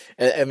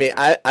 I mean,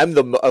 I'm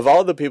of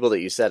all the people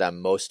that you said,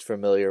 I'm most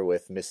familiar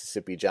with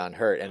Mississippi John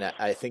Hurt, and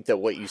I think that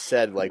what you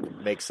said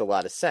makes a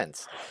lot of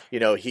sense.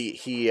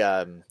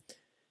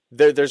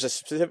 There's a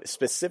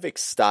specific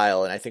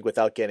style, and I think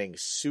without getting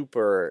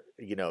super,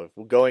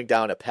 going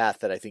down a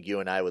path that I think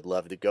you and I would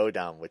love to go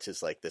down, which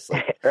is like this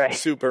right.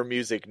 super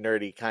music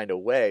nerdy kind of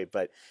way,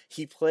 but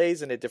he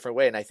plays in a different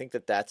way, and I think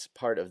that that's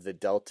part of the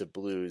Delta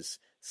blues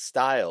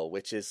style,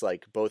 which is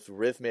like both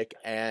rhythmic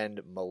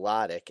and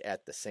melodic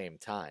at the same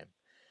time.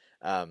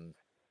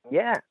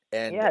 Yeah,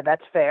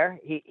 that's fair.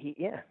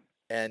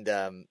 And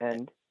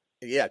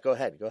yeah, go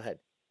ahead.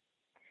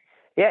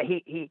 Yeah,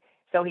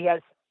 so he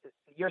has.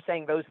 You're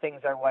saying those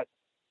things are what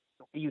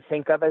you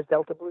think of as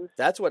Delta blues?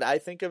 That's what I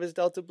think of as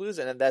Delta blues,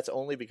 and that's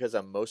only because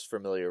I'm most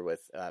familiar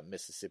with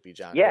Mississippi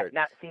John Hurt.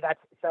 Yeah, that's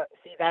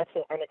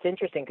it. And it's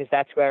interesting because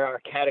that's where our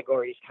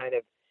categories kind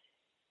of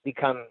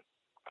become,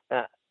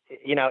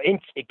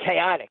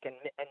 chaotic and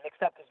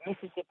mixed up. Because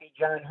Mississippi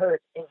John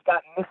Hurt has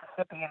got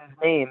Mississippi in his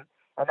name,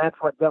 and that's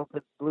what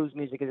Delta blues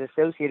music is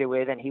associated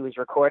with. And he was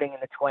recording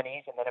in the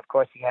 20s, and then of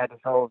course he had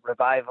his whole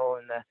revival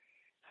in the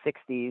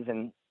 60s,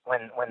 and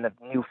when the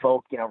new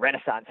folk,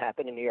 Renaissance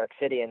happened in New York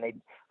City, and they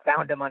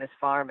found him on his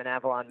farm in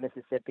Avalon,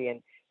 Mississippi,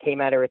 and came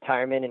out of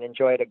retirement and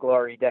enjoyed a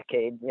glory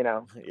decade,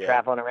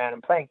 traveling around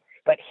and playing.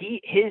 But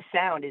his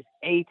sound is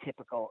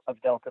atypical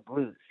of Delta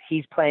blues.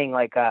 He's playing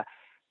like a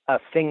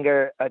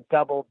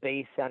double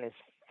bass on his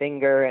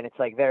finger, and it's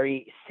like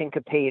very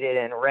syncopated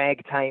and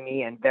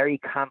ragtimey and very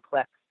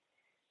complex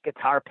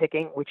guitar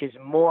picking, which is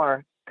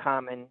more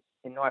common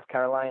in North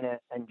Carolina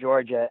and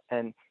Georgia,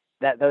 and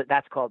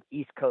that's called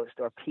East Coast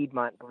or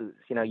Piedmont blues.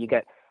 You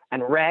get,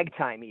 and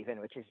ragtime even,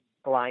 which is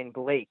Blind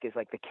Blake is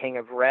like the king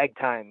of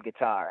ragtime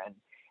guitar,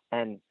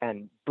 and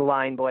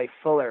Blind Boy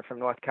Fuller from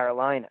North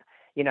Carolina.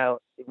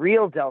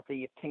 Real Delta,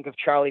 you think of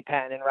Charlie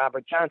Patton and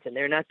Robert Johnson.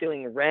 They're not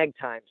doing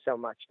ragtime so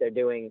much. They're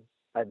doing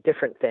a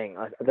different thing.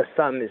 The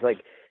thumb is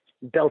like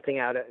belting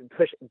out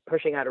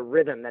pushing out a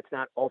rhythm that's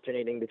not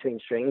alternating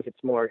between strings. It's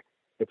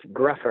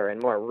gruffer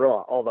and more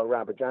raw, although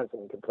Robert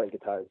Johnson can play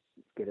guitar as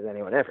good as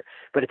anyone ever.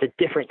 But it's a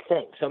different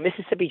thing. So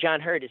Mississippi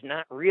John Hurt is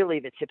not really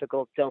the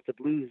typical Delta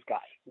blues guy.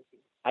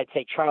 I'd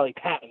say Charlie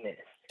Patton is.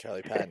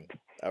 Charlie Patton.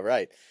 All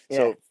right.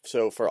 Yeah.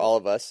 So for all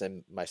of us,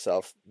 and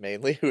myself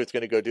mainly, who is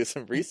going to go do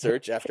some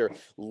research after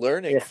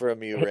learning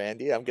from you,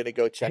 Randy, I'm going to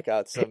go check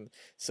out some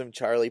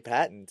Charlie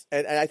Patton.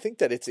 And I think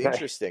that it's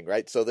interesting,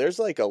 right? So there's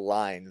like a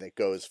line that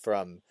goes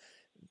from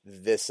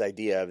this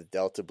idea of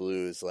Delta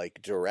blues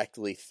like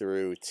directly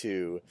through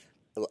to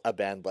a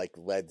band like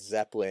Led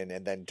Zeppelin,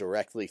 and then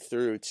directly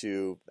through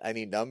to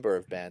any number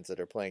of bands that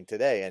are playing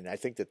today. And I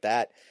think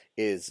that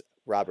is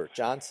Robert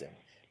Johnson,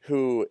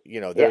 who,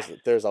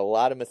 there's a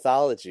lot of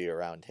mythology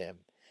around him.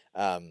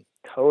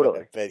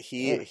 Totally. But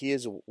he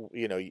is,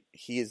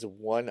 he is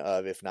one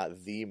of, if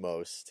not the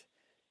most,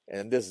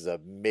 and this is a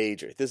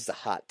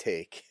hot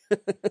take.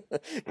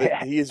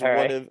 He is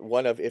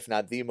one of, if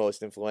not the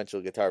most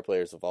influential guitar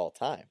players of all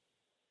time.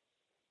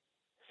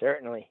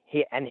 Certainly.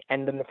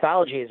 And the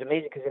mythology is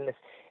amazing, because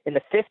in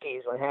the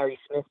 50s, when Harry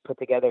Smith put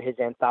together his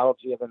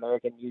anthology of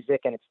American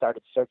music, and it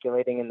started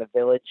circulating in the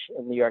Village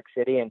in New York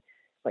City, and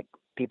like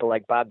people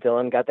like Bob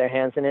Dylan got their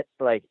hands in it.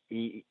 Like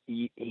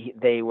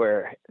they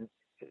were,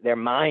 their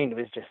mind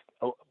was just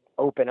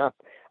open up,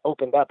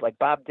 opened up. Like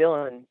Bob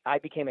Dylan, I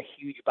became a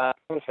huge Bob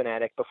Dylan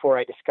fanatic before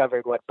I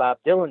discovered what Bob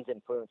Dylan's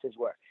influences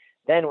were.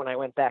 Then when I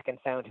went back and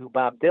found who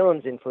Bob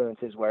Dylan's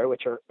influences were,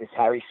 which are this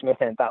Harry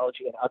Smith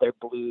anthology and other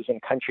blues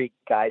and country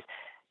guys,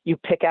 you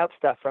pick out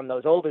stuff from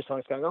those older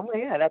songs going, oh,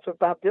 yeah, that's what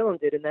Bob Dylan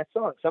did in that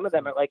song. Some of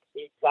them are like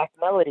the exact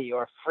melody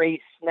or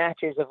phrase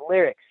snatches of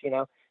lyrics, you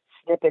know,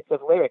 snippets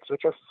of lyrics,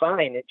 which are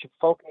fine.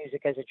 Folk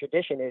music as a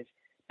tradition is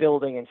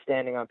building and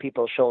standing on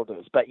people's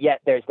shoulders. But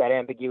yet there's that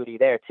ambiguity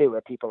there, too, where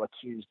people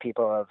accuse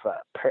people of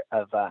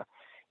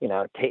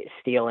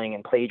stealing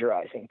and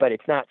plagiarizing. But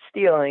it's not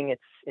stealing.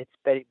 It's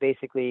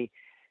basically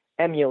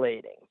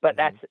emulating. But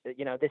that's,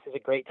 you know, this is a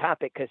great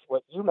topic because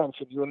what you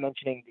were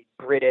mentioning the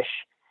British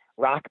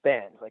rock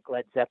bands like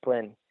Led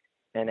Zeppelin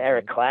and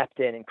Eric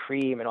Clapton and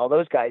Cream and all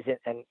those guys,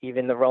 and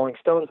even the Rolling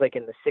Stones, like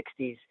in the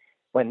 60s,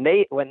 when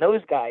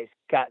those guys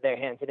got their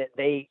hands in it,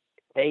 they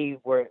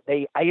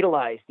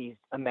idolized these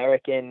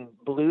American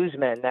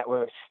bluesmen that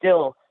were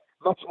still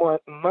much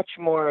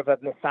more of a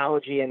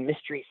mythology and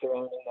mystery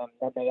surrounding them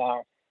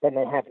than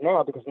they have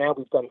now, because now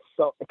we've done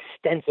so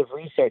extensive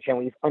research and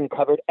we've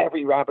uncovered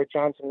every Robert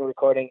Johnson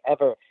recording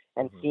ever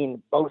and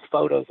seen both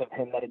photos of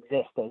him that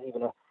exist. There's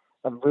even a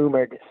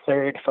rumored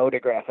third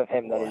photograph of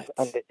him that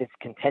is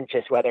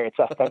contentious whether it's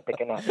authentic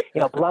or not.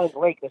 You know, Blind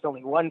Lake, there's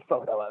only one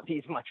photo of.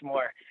 There's much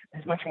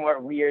more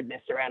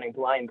weirdness surrounding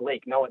Blind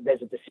Lake.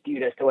 There's a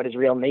dispute as to what his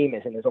real name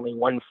is, and there's only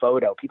one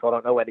photo. People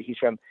don't know whether he's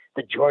from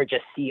the Georgia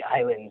Sea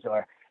Islands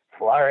or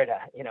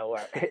Florida, you know,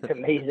 or it's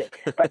amazing.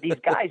 But these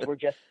guys were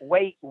just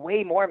way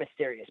more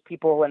mysterious.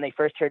 People, when they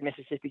first heard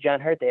Mississippi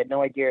John Hurt, they had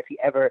no idea if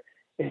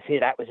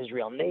that was his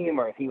real name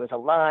or if he was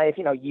alive,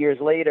 you know, years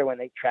later when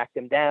they tracked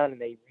him down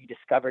and they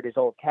rediscovered his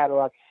old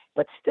catalog.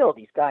 But still,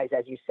 these guys,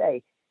 as you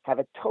say, have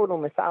a total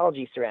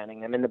mythology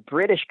surrounding them. And the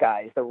British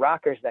guys, the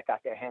rockers that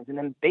got their hands in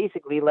them,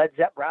 basically Led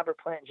Zeppelin, Robert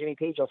Plant and Jimmy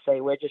Page will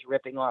say, we're just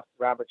ripping off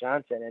Robert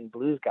Johnson and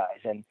blues guys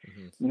and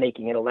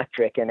making it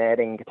electric and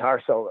adding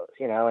guitar solos,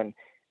 you know,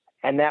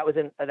 and that was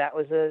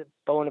a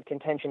bone of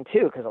contention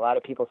too, because a lot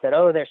of people said,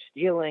 "Oh, they're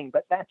stealing,"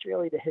 but that's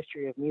really the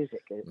history of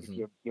music.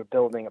 You're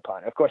building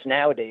upon it. Of course,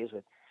 nowadays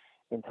with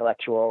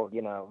intellectual,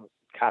 you know,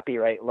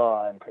 copyright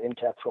law and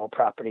intellectual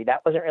property,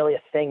 that wasn't really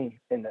a thing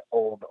in the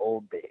old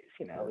days.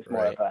 You know, it was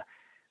more of a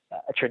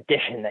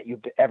tradition that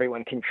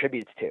everyone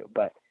contributes to,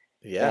 but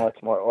now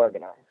it's more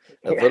organized.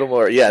 A little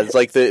more, it's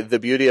like the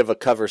beauty of a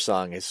cover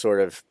song is sort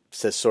of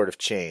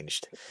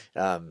changed.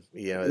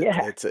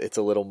 It's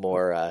a little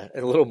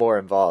more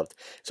involved.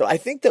 So I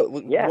think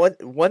that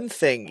one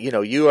thing, you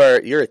know,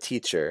 you're a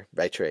teacher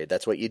by trade.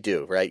 That's what you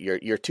do, right?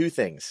 You're two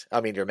things. I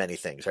mean, you're many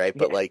things, right?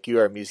 But like you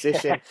are a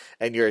musician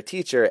and you're a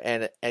teacher,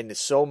 and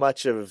so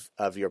much of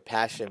your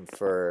passion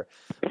for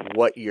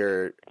what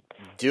you're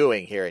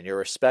doing here and your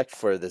respect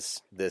for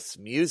this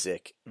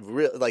music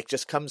like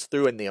just comes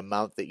through in the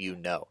amount that you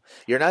know.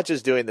 You're not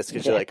just doing this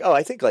because you're like, oh,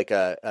 I think like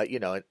a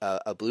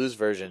blues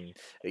version,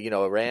 you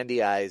know, a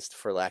Randyized,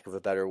 for lack of a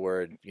better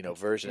word, you know,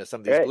 version of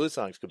some of these blues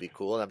songs could be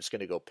cool, and I'm just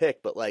going to go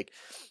pick. But like,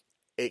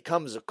 it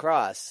comes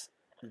across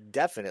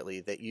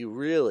definitely that you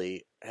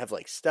really have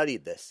like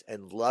studied this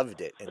and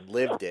loved it and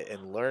lived it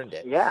and learned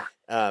it. Yeah.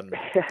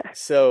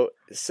 So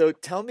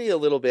tell me a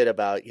little bit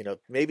about, you know,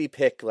 maybe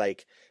pick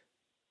like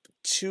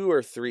 2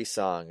 or 3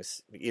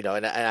 songs, you know,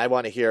 and I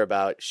want to hear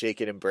about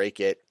Shake It and Break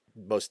It,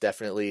 most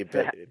definitely,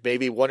 but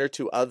maybe 1 or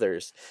 2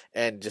 others,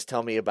 and just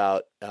tell me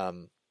about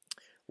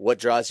what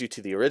draws you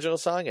to the original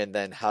song and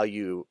then how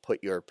you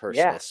put your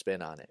personal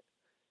spin on it.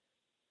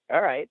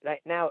 All right.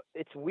 Now,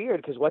 it's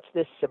weird because what's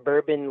this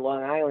suburban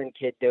Long Island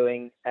kid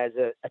doing as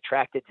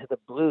attracted to the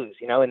blues?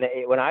 You know,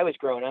 when I was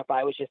growing up,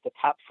 I was just a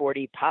top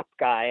 40 pop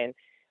guy, and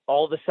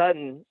all of a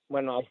sudden,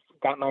 when I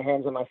got my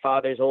hands on my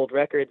father's old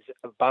records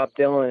of Bob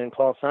Dylan and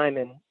Paul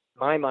Simon,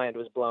 my mind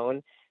was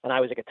blown, and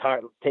I was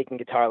taking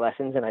guitar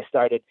lessons, and I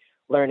started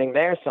learning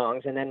their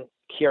songs. And then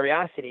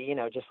curiosity, you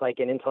know, just like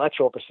in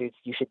intellectual pursuits,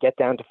 you should get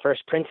down to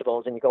first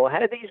principles, and you go, well, how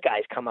did these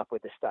guys come up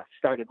with this stuff?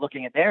 Started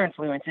looking at their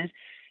influences,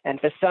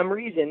 and for some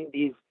reason,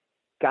 these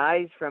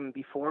guys from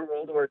before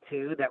World War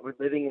II that were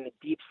living in the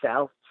Deep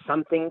South,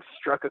 something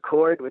struck a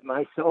chord with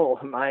my soul,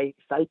 my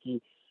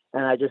psyche,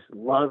 and I just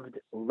loved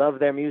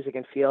their music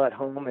and feel at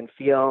home and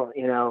feel,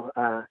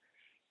 I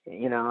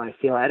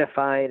feel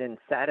edified and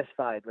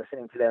satisfied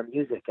listening to their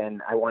music,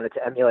 and I wanted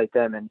to emulate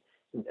them. And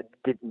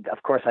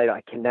of course,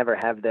 I can never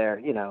have their,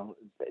 you know,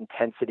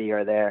 intensity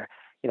or their,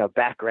 you know,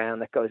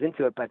 background that goes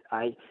into it, but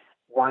I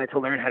wanted to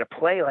learn how to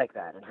play like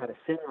that and how to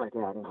sing like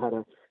that and how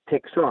to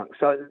pick songs.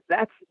 So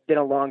that's been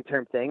a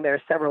long-term thing. There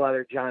are several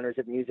other genres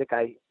of music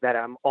that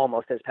I'm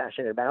almost as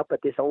passionate about,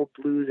 but this old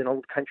blues and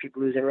old country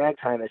blues and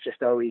ragtime has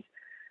just always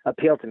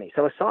appealed to me.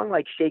 So a song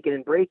like Shake It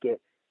and Break It,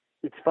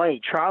 it's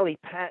funny. Charlie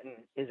Patton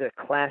is a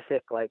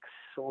classic, like,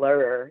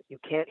 slurrer. You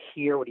can't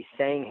hear what he's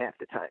saying half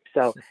the time.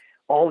 So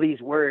all these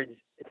words,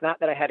 it's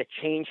not that I had to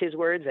change his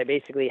words. I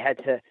basically had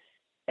to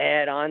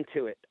add on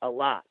to it a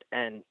lot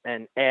and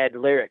add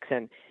lyrics.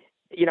 And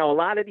a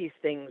lot of these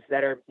things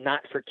that are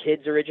not for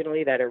kids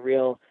originally, that are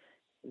real,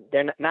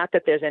 they're not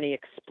that there's any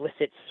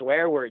explicit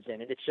swear words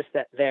in it. It's just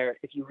that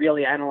if you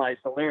really analyze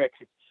the lyrics,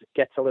 it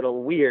gets a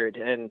little weird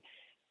and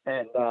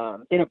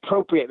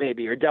inappropriate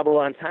maybe, or double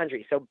entendre.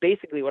 So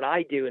basically what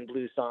I do in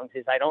blues songs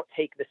is I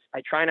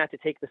try not to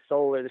take the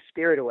soul or the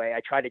spirit away. I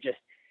try to just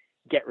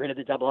get rid of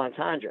the double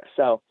entendre.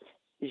 So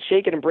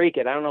Shake It and Break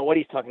It, I don't know what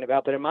he's talking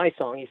about, but in my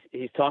song,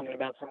 he's talking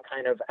about some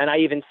kind of, and I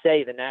even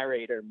say, the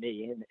narrator,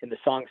 me, in the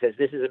song says,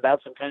 this is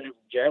about some kind of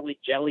jelly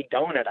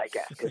donut, I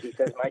guess, because he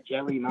says, my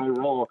jelly, my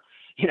roll,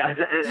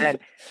 and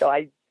so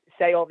I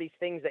say all these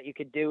things that you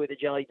could do with a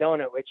jelly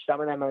donut, which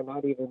some of them are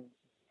not even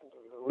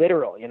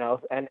literal,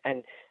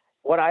 and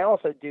what I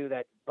also do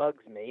that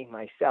bugs me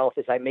myself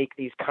is I make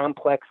these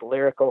complex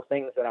lyrical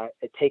things that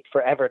it takes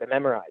forever to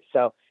memorize.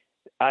 So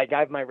I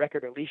have my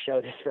record release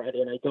show this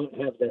Friday, and I don't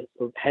have the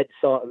head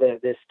song,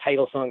 this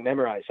title song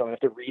memorized, so I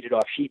have to read it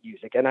off sheet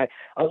music. And I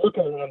look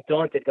at it and I'm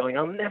daunted, going,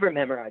 I'll never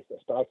memorize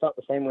this. But I felt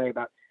the same way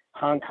about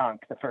Honk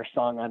Honk, the first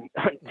song on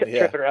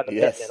Tripping Around the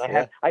Pit.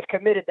 And I've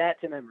committed that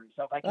to memory.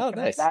 So if I can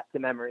commit that to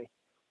memory,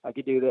 I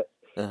could do that.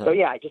 So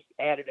yeah, I just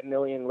added a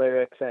million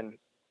lyrics, and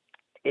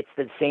it's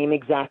the same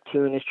exact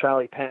tune as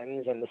Charlie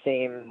Patton's, and the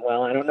same.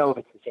 Well, I don't know if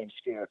it's the same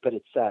spirit, but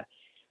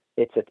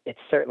it's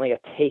certainly a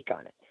take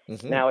on it.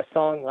 Mm-hmm. Now, a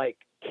song like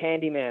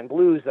Candyman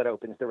Blues that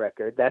opens the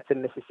record, that's a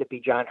Mississippi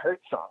John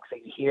Hurt song. So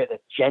you hear the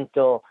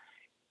gentle,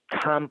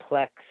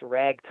 complex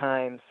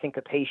ragtime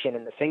syncopation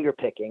and the finger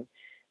picking.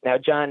 Now,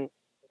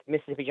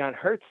 Mississippi John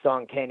Hurt's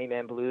song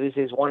Candyman Blues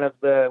is one of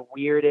the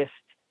weirdest,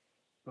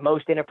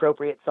 most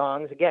inappropriate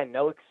songs. Again,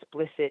 no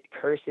explicit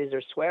curses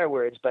or swear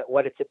words, but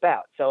what it's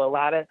about. So a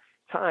lot of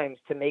times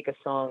to make a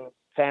song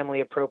family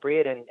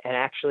appropriate and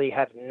actually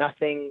have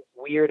nothing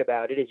weird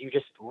about it is you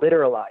just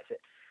literalize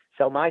it.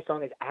 So my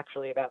song is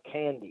actually about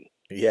candy,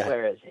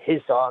 whereas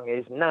his song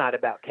is not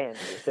about candy.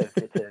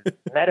 It's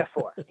a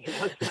metaphor.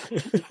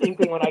 The same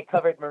thing when I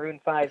covered Maroon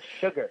 5's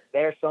Sugar.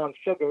 Their song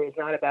Sugar is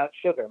not about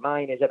sugar.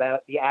 Mine is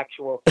about the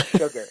actual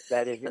sugar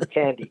that is in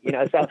candy.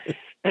 So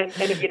and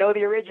if you know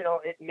the original,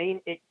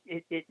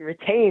 it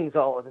retains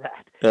all of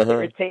that.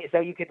 Uh-huh. So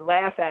you could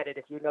laugh at it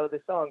if you know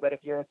the song, but if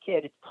you're a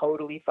kid, it's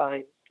totally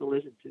fine to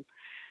listen to.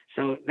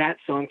 So that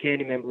song,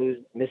 Candyman Blues,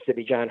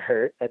 Mississippi John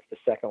Hurt, that's the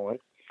second one.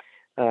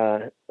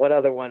 What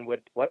other one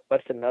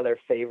what's another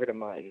favorite of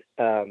mine?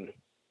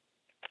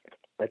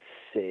 Let's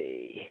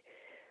see.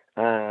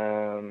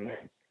 I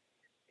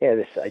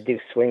do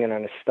Swinging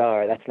on a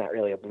Star. That's not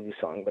really a blues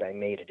song, but I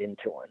made it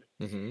into one.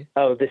 Mm-hmm.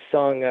 Oh, this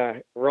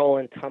song, Roll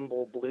and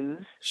Tumble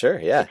Blues. Sure,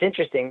 yeah. It's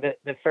interesting.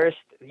 The first,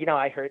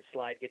 I heard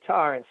slide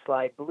guitar and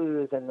slide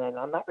blues, and then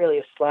I'm not really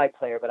a slide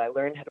player, but I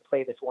learned how to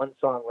play this one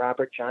song,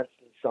 Robert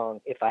Johnson's song,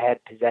 If I Had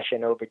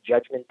Possession Over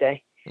Judgment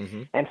Day.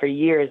 Mm-hmm. And for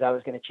years, I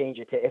was going to change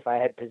it to If I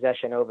Had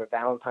Possession Over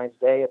Valentine's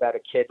Day, about a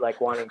kid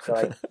wanting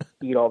to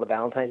eat all the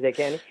Valentine's Day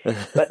candy.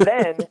 But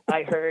then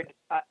I heard,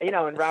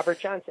 and Robert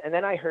Johnson, and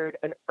then I heard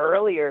an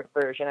earlier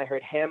version. I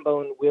heard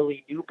Hambone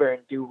Willie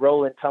Newburn do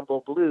Roll and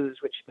Tumble Blues,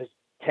 which was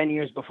 10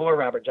 years before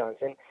Robert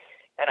Johnson.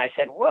 And I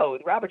said, whoa,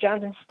 Robert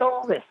Johnson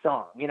stole this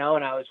song, and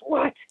I was,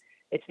 what?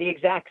 It's the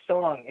exact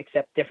song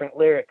except different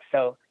lyrics.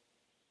 So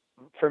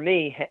for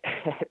me,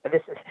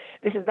 this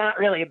is not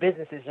really a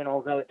business decision,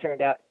 although it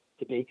turned out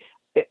to be.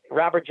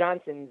 Robert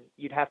Johnson's,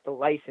 you'd have to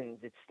license.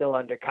 It's still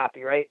under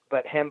copyright,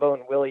 but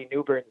Hambone Willie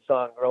Newburn's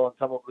song "Rollin'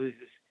 Tumble Blues"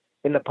 is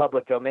in the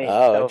public domain.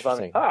 Oh, so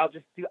interesting. I'll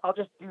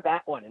just do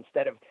that one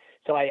instead of.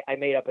 So I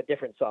made up a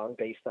different song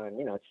based on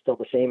it's still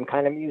the same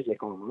kind of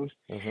music almost.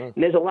 Mm-hmm. And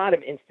there's a lot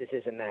of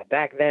instances in that.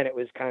 Back then it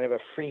was kind of a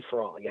free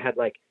for all. You had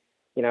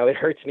It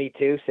Hurts Me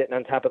Too, Sitting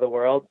on Top of the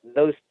World.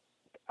 Those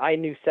I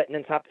knew Sitting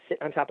on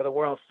Top of the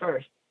World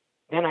first.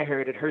 Then I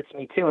heard It Hurts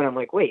Me Too, and I'm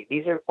like, wait,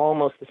 these are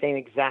almost the same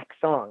exact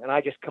song. And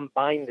I just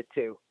combined the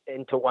two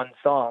into one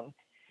song.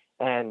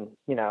 And,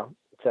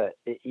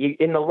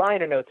 in the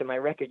liner notes of my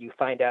record, you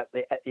find out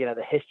the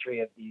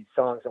history of these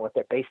songs and what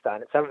they're based on.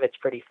 And some of it's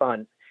pretty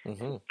fun.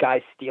 Mm-hmm.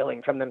 Guys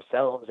stealing from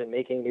themselves and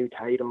making new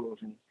titles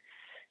and,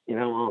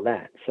 all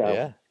that. So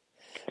yeah.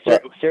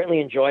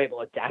 Certainly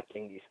enjoyable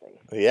adapting these things.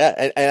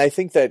 Yeah, and I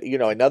think that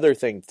another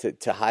thing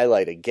to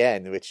highlight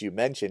again, which you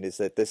mentioned, is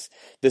that this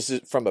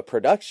is from a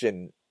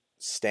production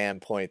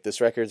standpoint. This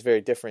record is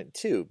very different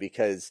too,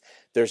 because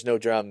there's no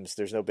drums,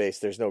 there's no bass,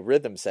 there's no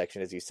rhythm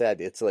section, as you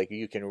said. It's like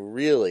you can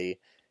really,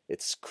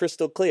 it's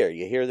crystal clear.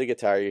 You hear the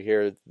guitar, you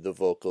hear the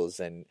vocals,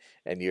 and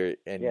you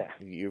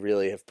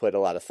really have put a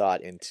lot of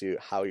thought into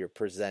how you're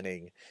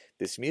presenting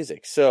this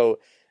music. So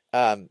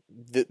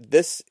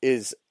this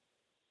is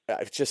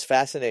just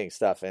fascinating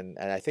stuff, and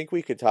I think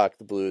we could talk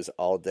the blues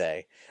all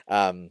day.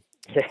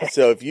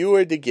 So if you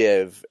were to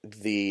give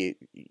the,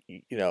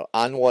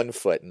 on one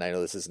foot, and I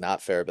know this is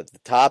not fair, but the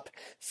top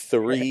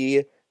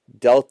 3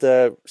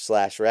 Delta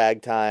 /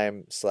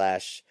 ragtime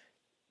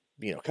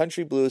 /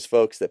 country blues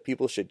folks that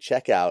people should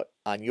check out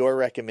on your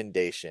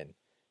recommendation,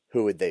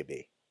 who would they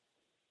be?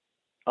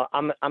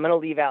 I'm going to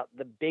leave out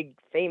the big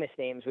famous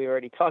names we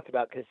already talked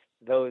about, because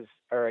those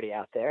are already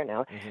out there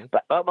now. Mm-hmm.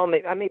 But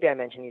maybe I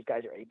mentioned these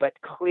guys already. But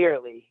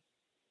clearly,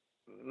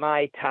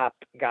 my top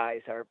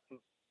guys are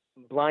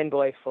Blind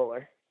Boy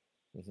Fuller,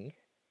 Mm-hmm.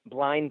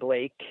 Blind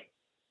Blake,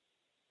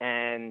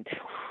 and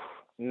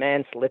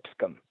Mance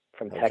Lipscomb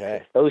from Okay.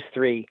 Texas. Those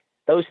three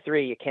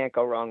you can't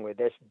go wrong with.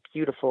 There's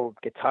beautiful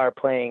guitar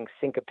playing,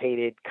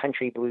 syncopated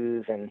country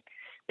blues and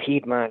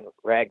Piedmont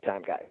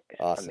ragtime guys.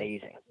 Awesome.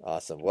 Amazing.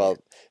 Awesome. Well,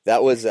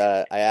 that was,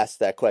 I asked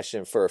that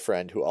question for a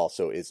friend who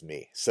also is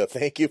me. So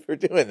thank you for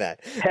doing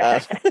that.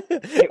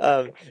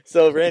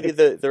 So Randy,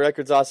 the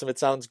record's awesome. It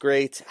sounds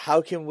great.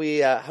 How can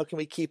we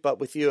keep up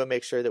with you and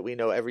make sure that we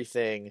know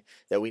everything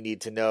that we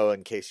need to know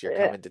in case you're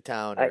coming to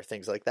town or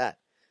things like that?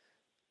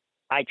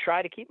 I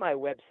try to keep my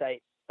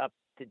website up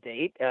to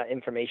date,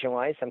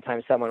 information-wise.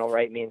 Sometimes someone will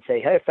write me and say,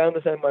 "Hey, I found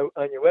this on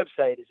your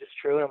website. Is this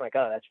true?" And I'm like,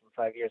 "Oh, that's from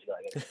 5 years ago.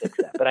 I got to fix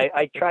that." But I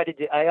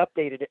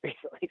updated it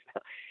recently. So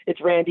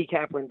it's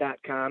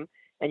randykaplan.com,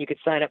 and you could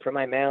sign up for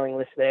my mailing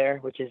list there,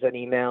 which is an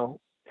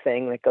email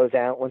thing that goes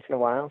out once in a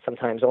while.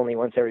 Sometimes only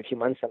once every few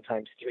months.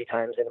 Sometimes 3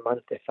 times in a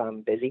month if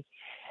I'm busy.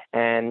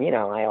 And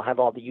I'll have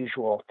all the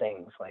usual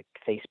things like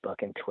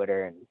Facebook and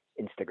Twitter and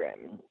Instagram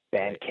and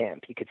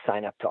Bandcamp. You could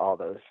sign up to all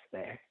those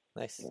there.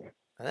 Nice. Yeah.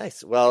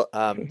 Nice. Well,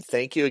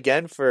 thank you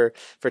again for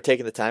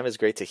taking the time. It's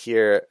great to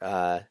hear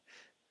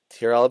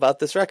all about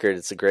this record.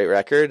 It's a great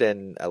record,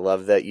 and I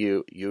love that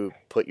you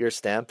put your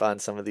stamp on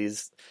some of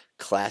these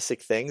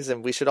classic things,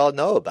 and we should all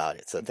know about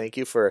it. So thank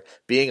you for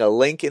being a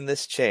link in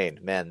this chain.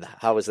 Man,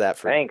 how was that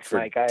for Thanks, for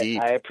Mike.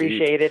 I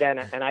appreciate it, and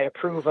I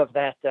approve of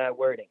that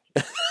wording.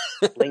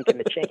 Link in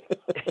the chain.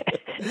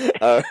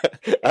 All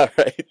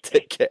right.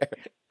 Take care.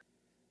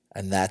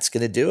 And that's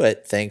going to do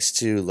it. Thanks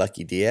to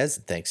Lucky Diaz.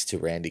 Thanks to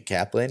Randy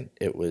Kaplan.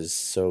 It was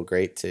so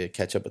great to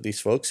catch up with these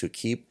folks who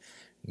keep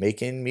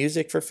making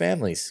music for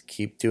families,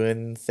 keep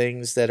doing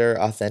things that are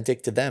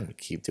authentic to them,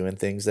 keep doing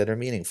things that are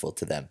meaningful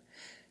to them.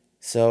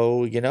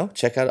 So,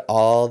 check out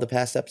all the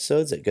past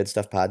episodes at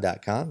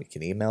goodstuffpod.com. You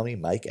can email me,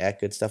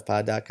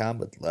 mike@goodstuffpod.com.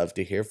 Would love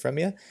to hear from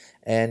you.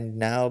 And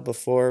now,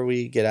 before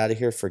we get out of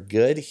here for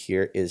good,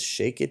 here is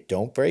Shake It,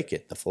 Don't Break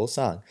It, the full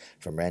song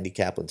from Randy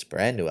Kaplan's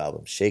brand new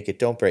album, Shake It,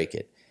 Don't Break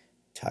It.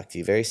 Talk to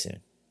you very soon.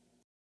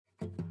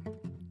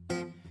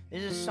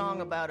 This is a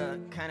song about a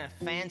kind of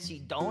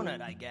fancy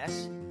donut, I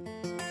guess.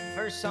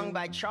 First sung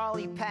by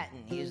Charlie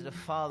Patton. He is the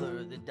father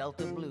of the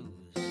Delta Blues.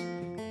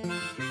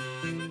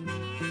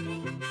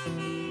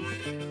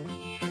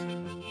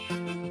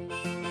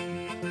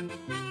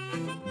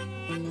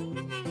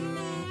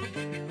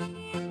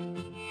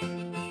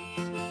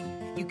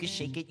 You could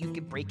shake it, you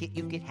could break it,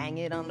 you could hang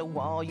it on the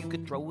wall, you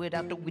could throw it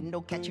out the window,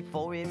 catch it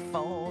before it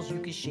falls. You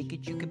could shake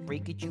it, you could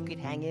break it, you could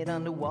hang it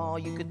on the wall,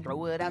 you could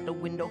throw it out the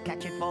window,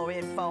 catch it before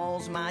it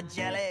falls. My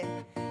jelly,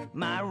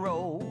 my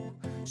roll,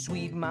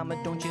 sweet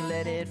mama, don't you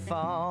let it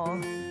fall.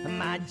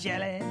 My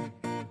jelly,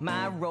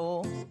 my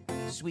roll,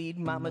 sweet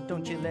mama,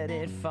 don't you let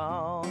it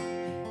fall.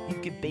 You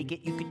could bake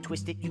it, you could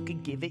twist it, you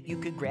could give it, you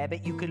could grab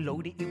it, you could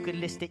load it, you could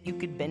list it, you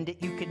could bend it,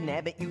 you could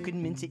nab it, you could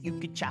mince it, you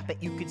could chop it,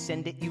 you could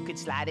send it, you could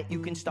slide it, you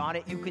can start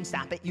it, you can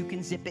stop it, you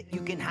can zip it, you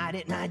can hide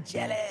it. My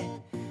jelly,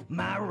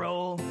 my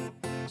roll,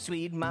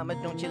 sweet mama,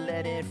 don't you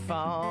let it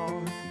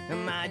fall.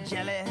 My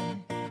jelly,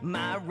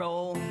 my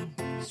roll,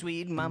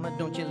 sweet mama,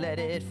 don't you let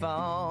it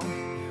fall.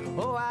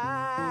 Oh,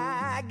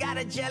 I got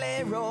a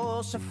jelly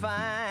roll so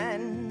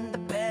fine, the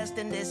best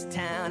in this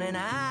town, and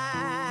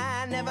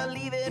I never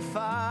leave it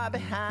far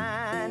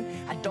behind.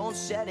 I don't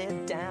set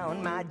it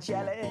down. My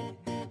jelly,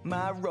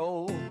 my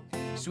roll,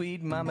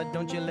 sweet mama,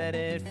 don't you let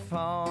it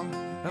fall.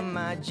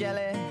 My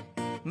jelly,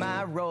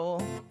 my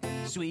roll,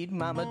 sweet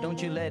mama,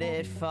 don't you let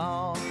it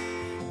fall.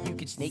 You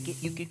could snake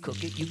it, you could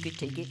cook it, you could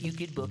take it, you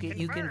could book it,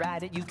 you can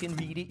ride it, you can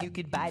read it, you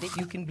could bite it,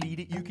 you can bleed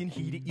it, you can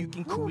heat it, you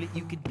can cool it,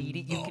 you could beat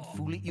it, you could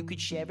fool it, you could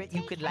share it,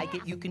 you could like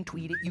it, you can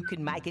tweet it, you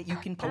can mic it, you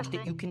can post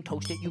it, you can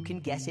toast it, you can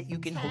guess it, you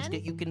can host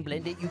it, you can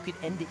blend it, you could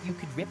end it, you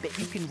could rip it,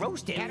 you can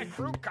roast it. Got a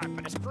crew cut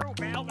for this crew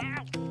bailed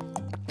out.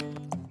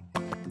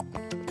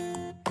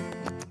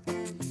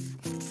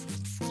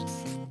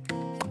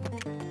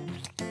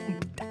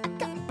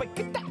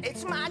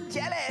 It's my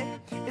jelly,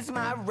 it's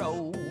my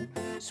roll.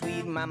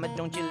 Sweet mama,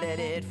 don't you let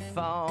it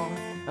fall.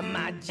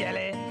 My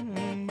jelly,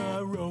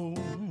 my roll.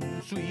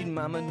 Sweet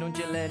mama, don't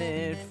you let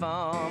it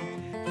fall.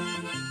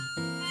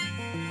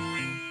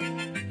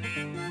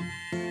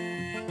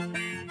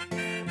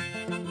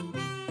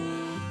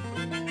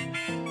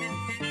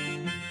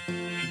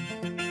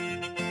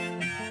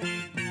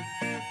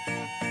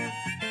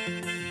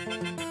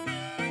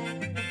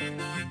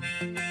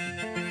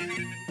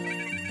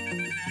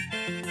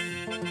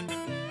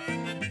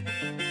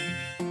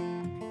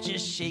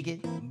 Just shake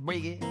it,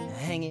 break it,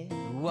 hang it,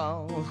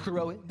 wall,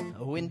 throw it,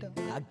 a window,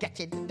 I'll get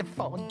you to the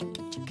fall.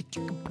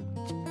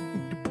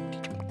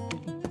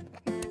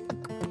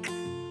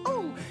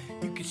 Oh,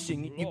 you can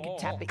sing it, you can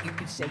tap it, you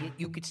could say it,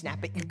 you could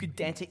snap it, you could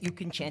dance it, you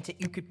can chant it,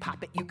 you could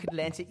pop it, you could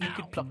lance it, you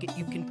could pluck it,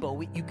 you can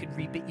bow it, you could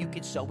reap it, you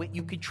could sow it,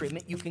 you could trim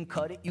it, you can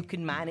cut it, you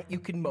can mine it, you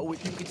can mow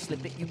it, you could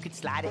slip it, you could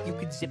slide it, you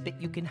could zip it,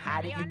 you can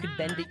hide it, you could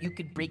bend it, you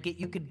could break it,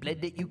 you could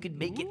blend it, you could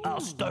make it, all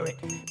stir it,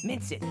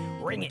 mince it,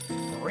 ring it,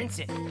 rinse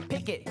it,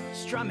 pick it,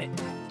 strum it,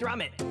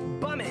 drum it,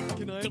 bum it,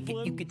 tick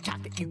it, you could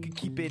chop it, you could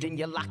keep it in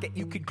your locket,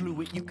 you could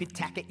glue it, you could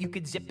tack it, you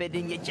could zip it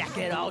in your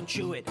jacket, all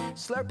chew it,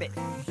 slurp it,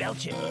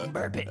 belch it,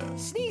 burp it,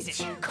 sneeze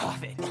it,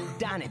 cough it,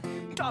 don it,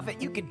 doff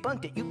it, you could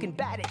bunt it, you can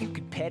bat it, you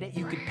could pet it,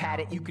 you could pat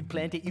it, you could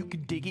plant it, you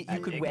could dig it, you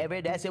could wear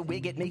it as a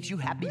wig, it makes you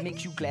happy,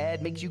 makes you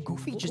glad, makes you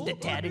goofy, just a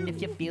tad, and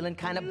if you're feeling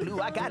kinda blue,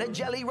 I got a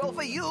jelly roll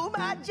for you,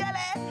 my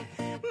jelly,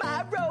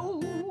 my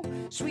roll,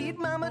 sweet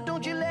mama,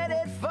 don't you let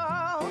it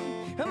fall,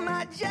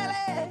 my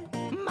jelly,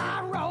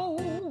 my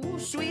roll,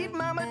 sweet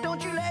mama,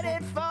 don't you let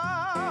it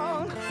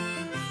fall.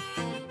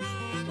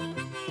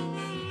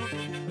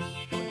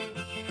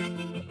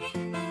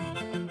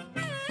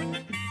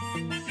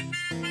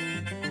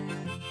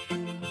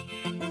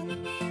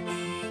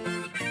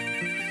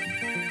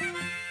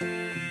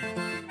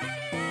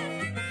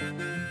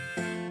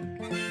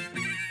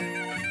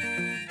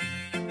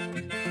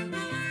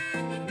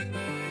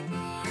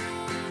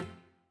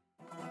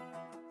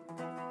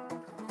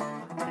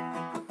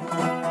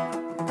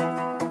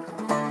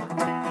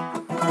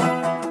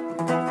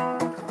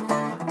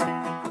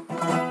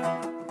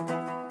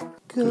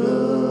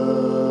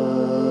 Good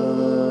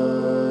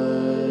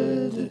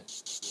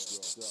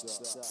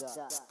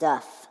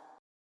Stuff.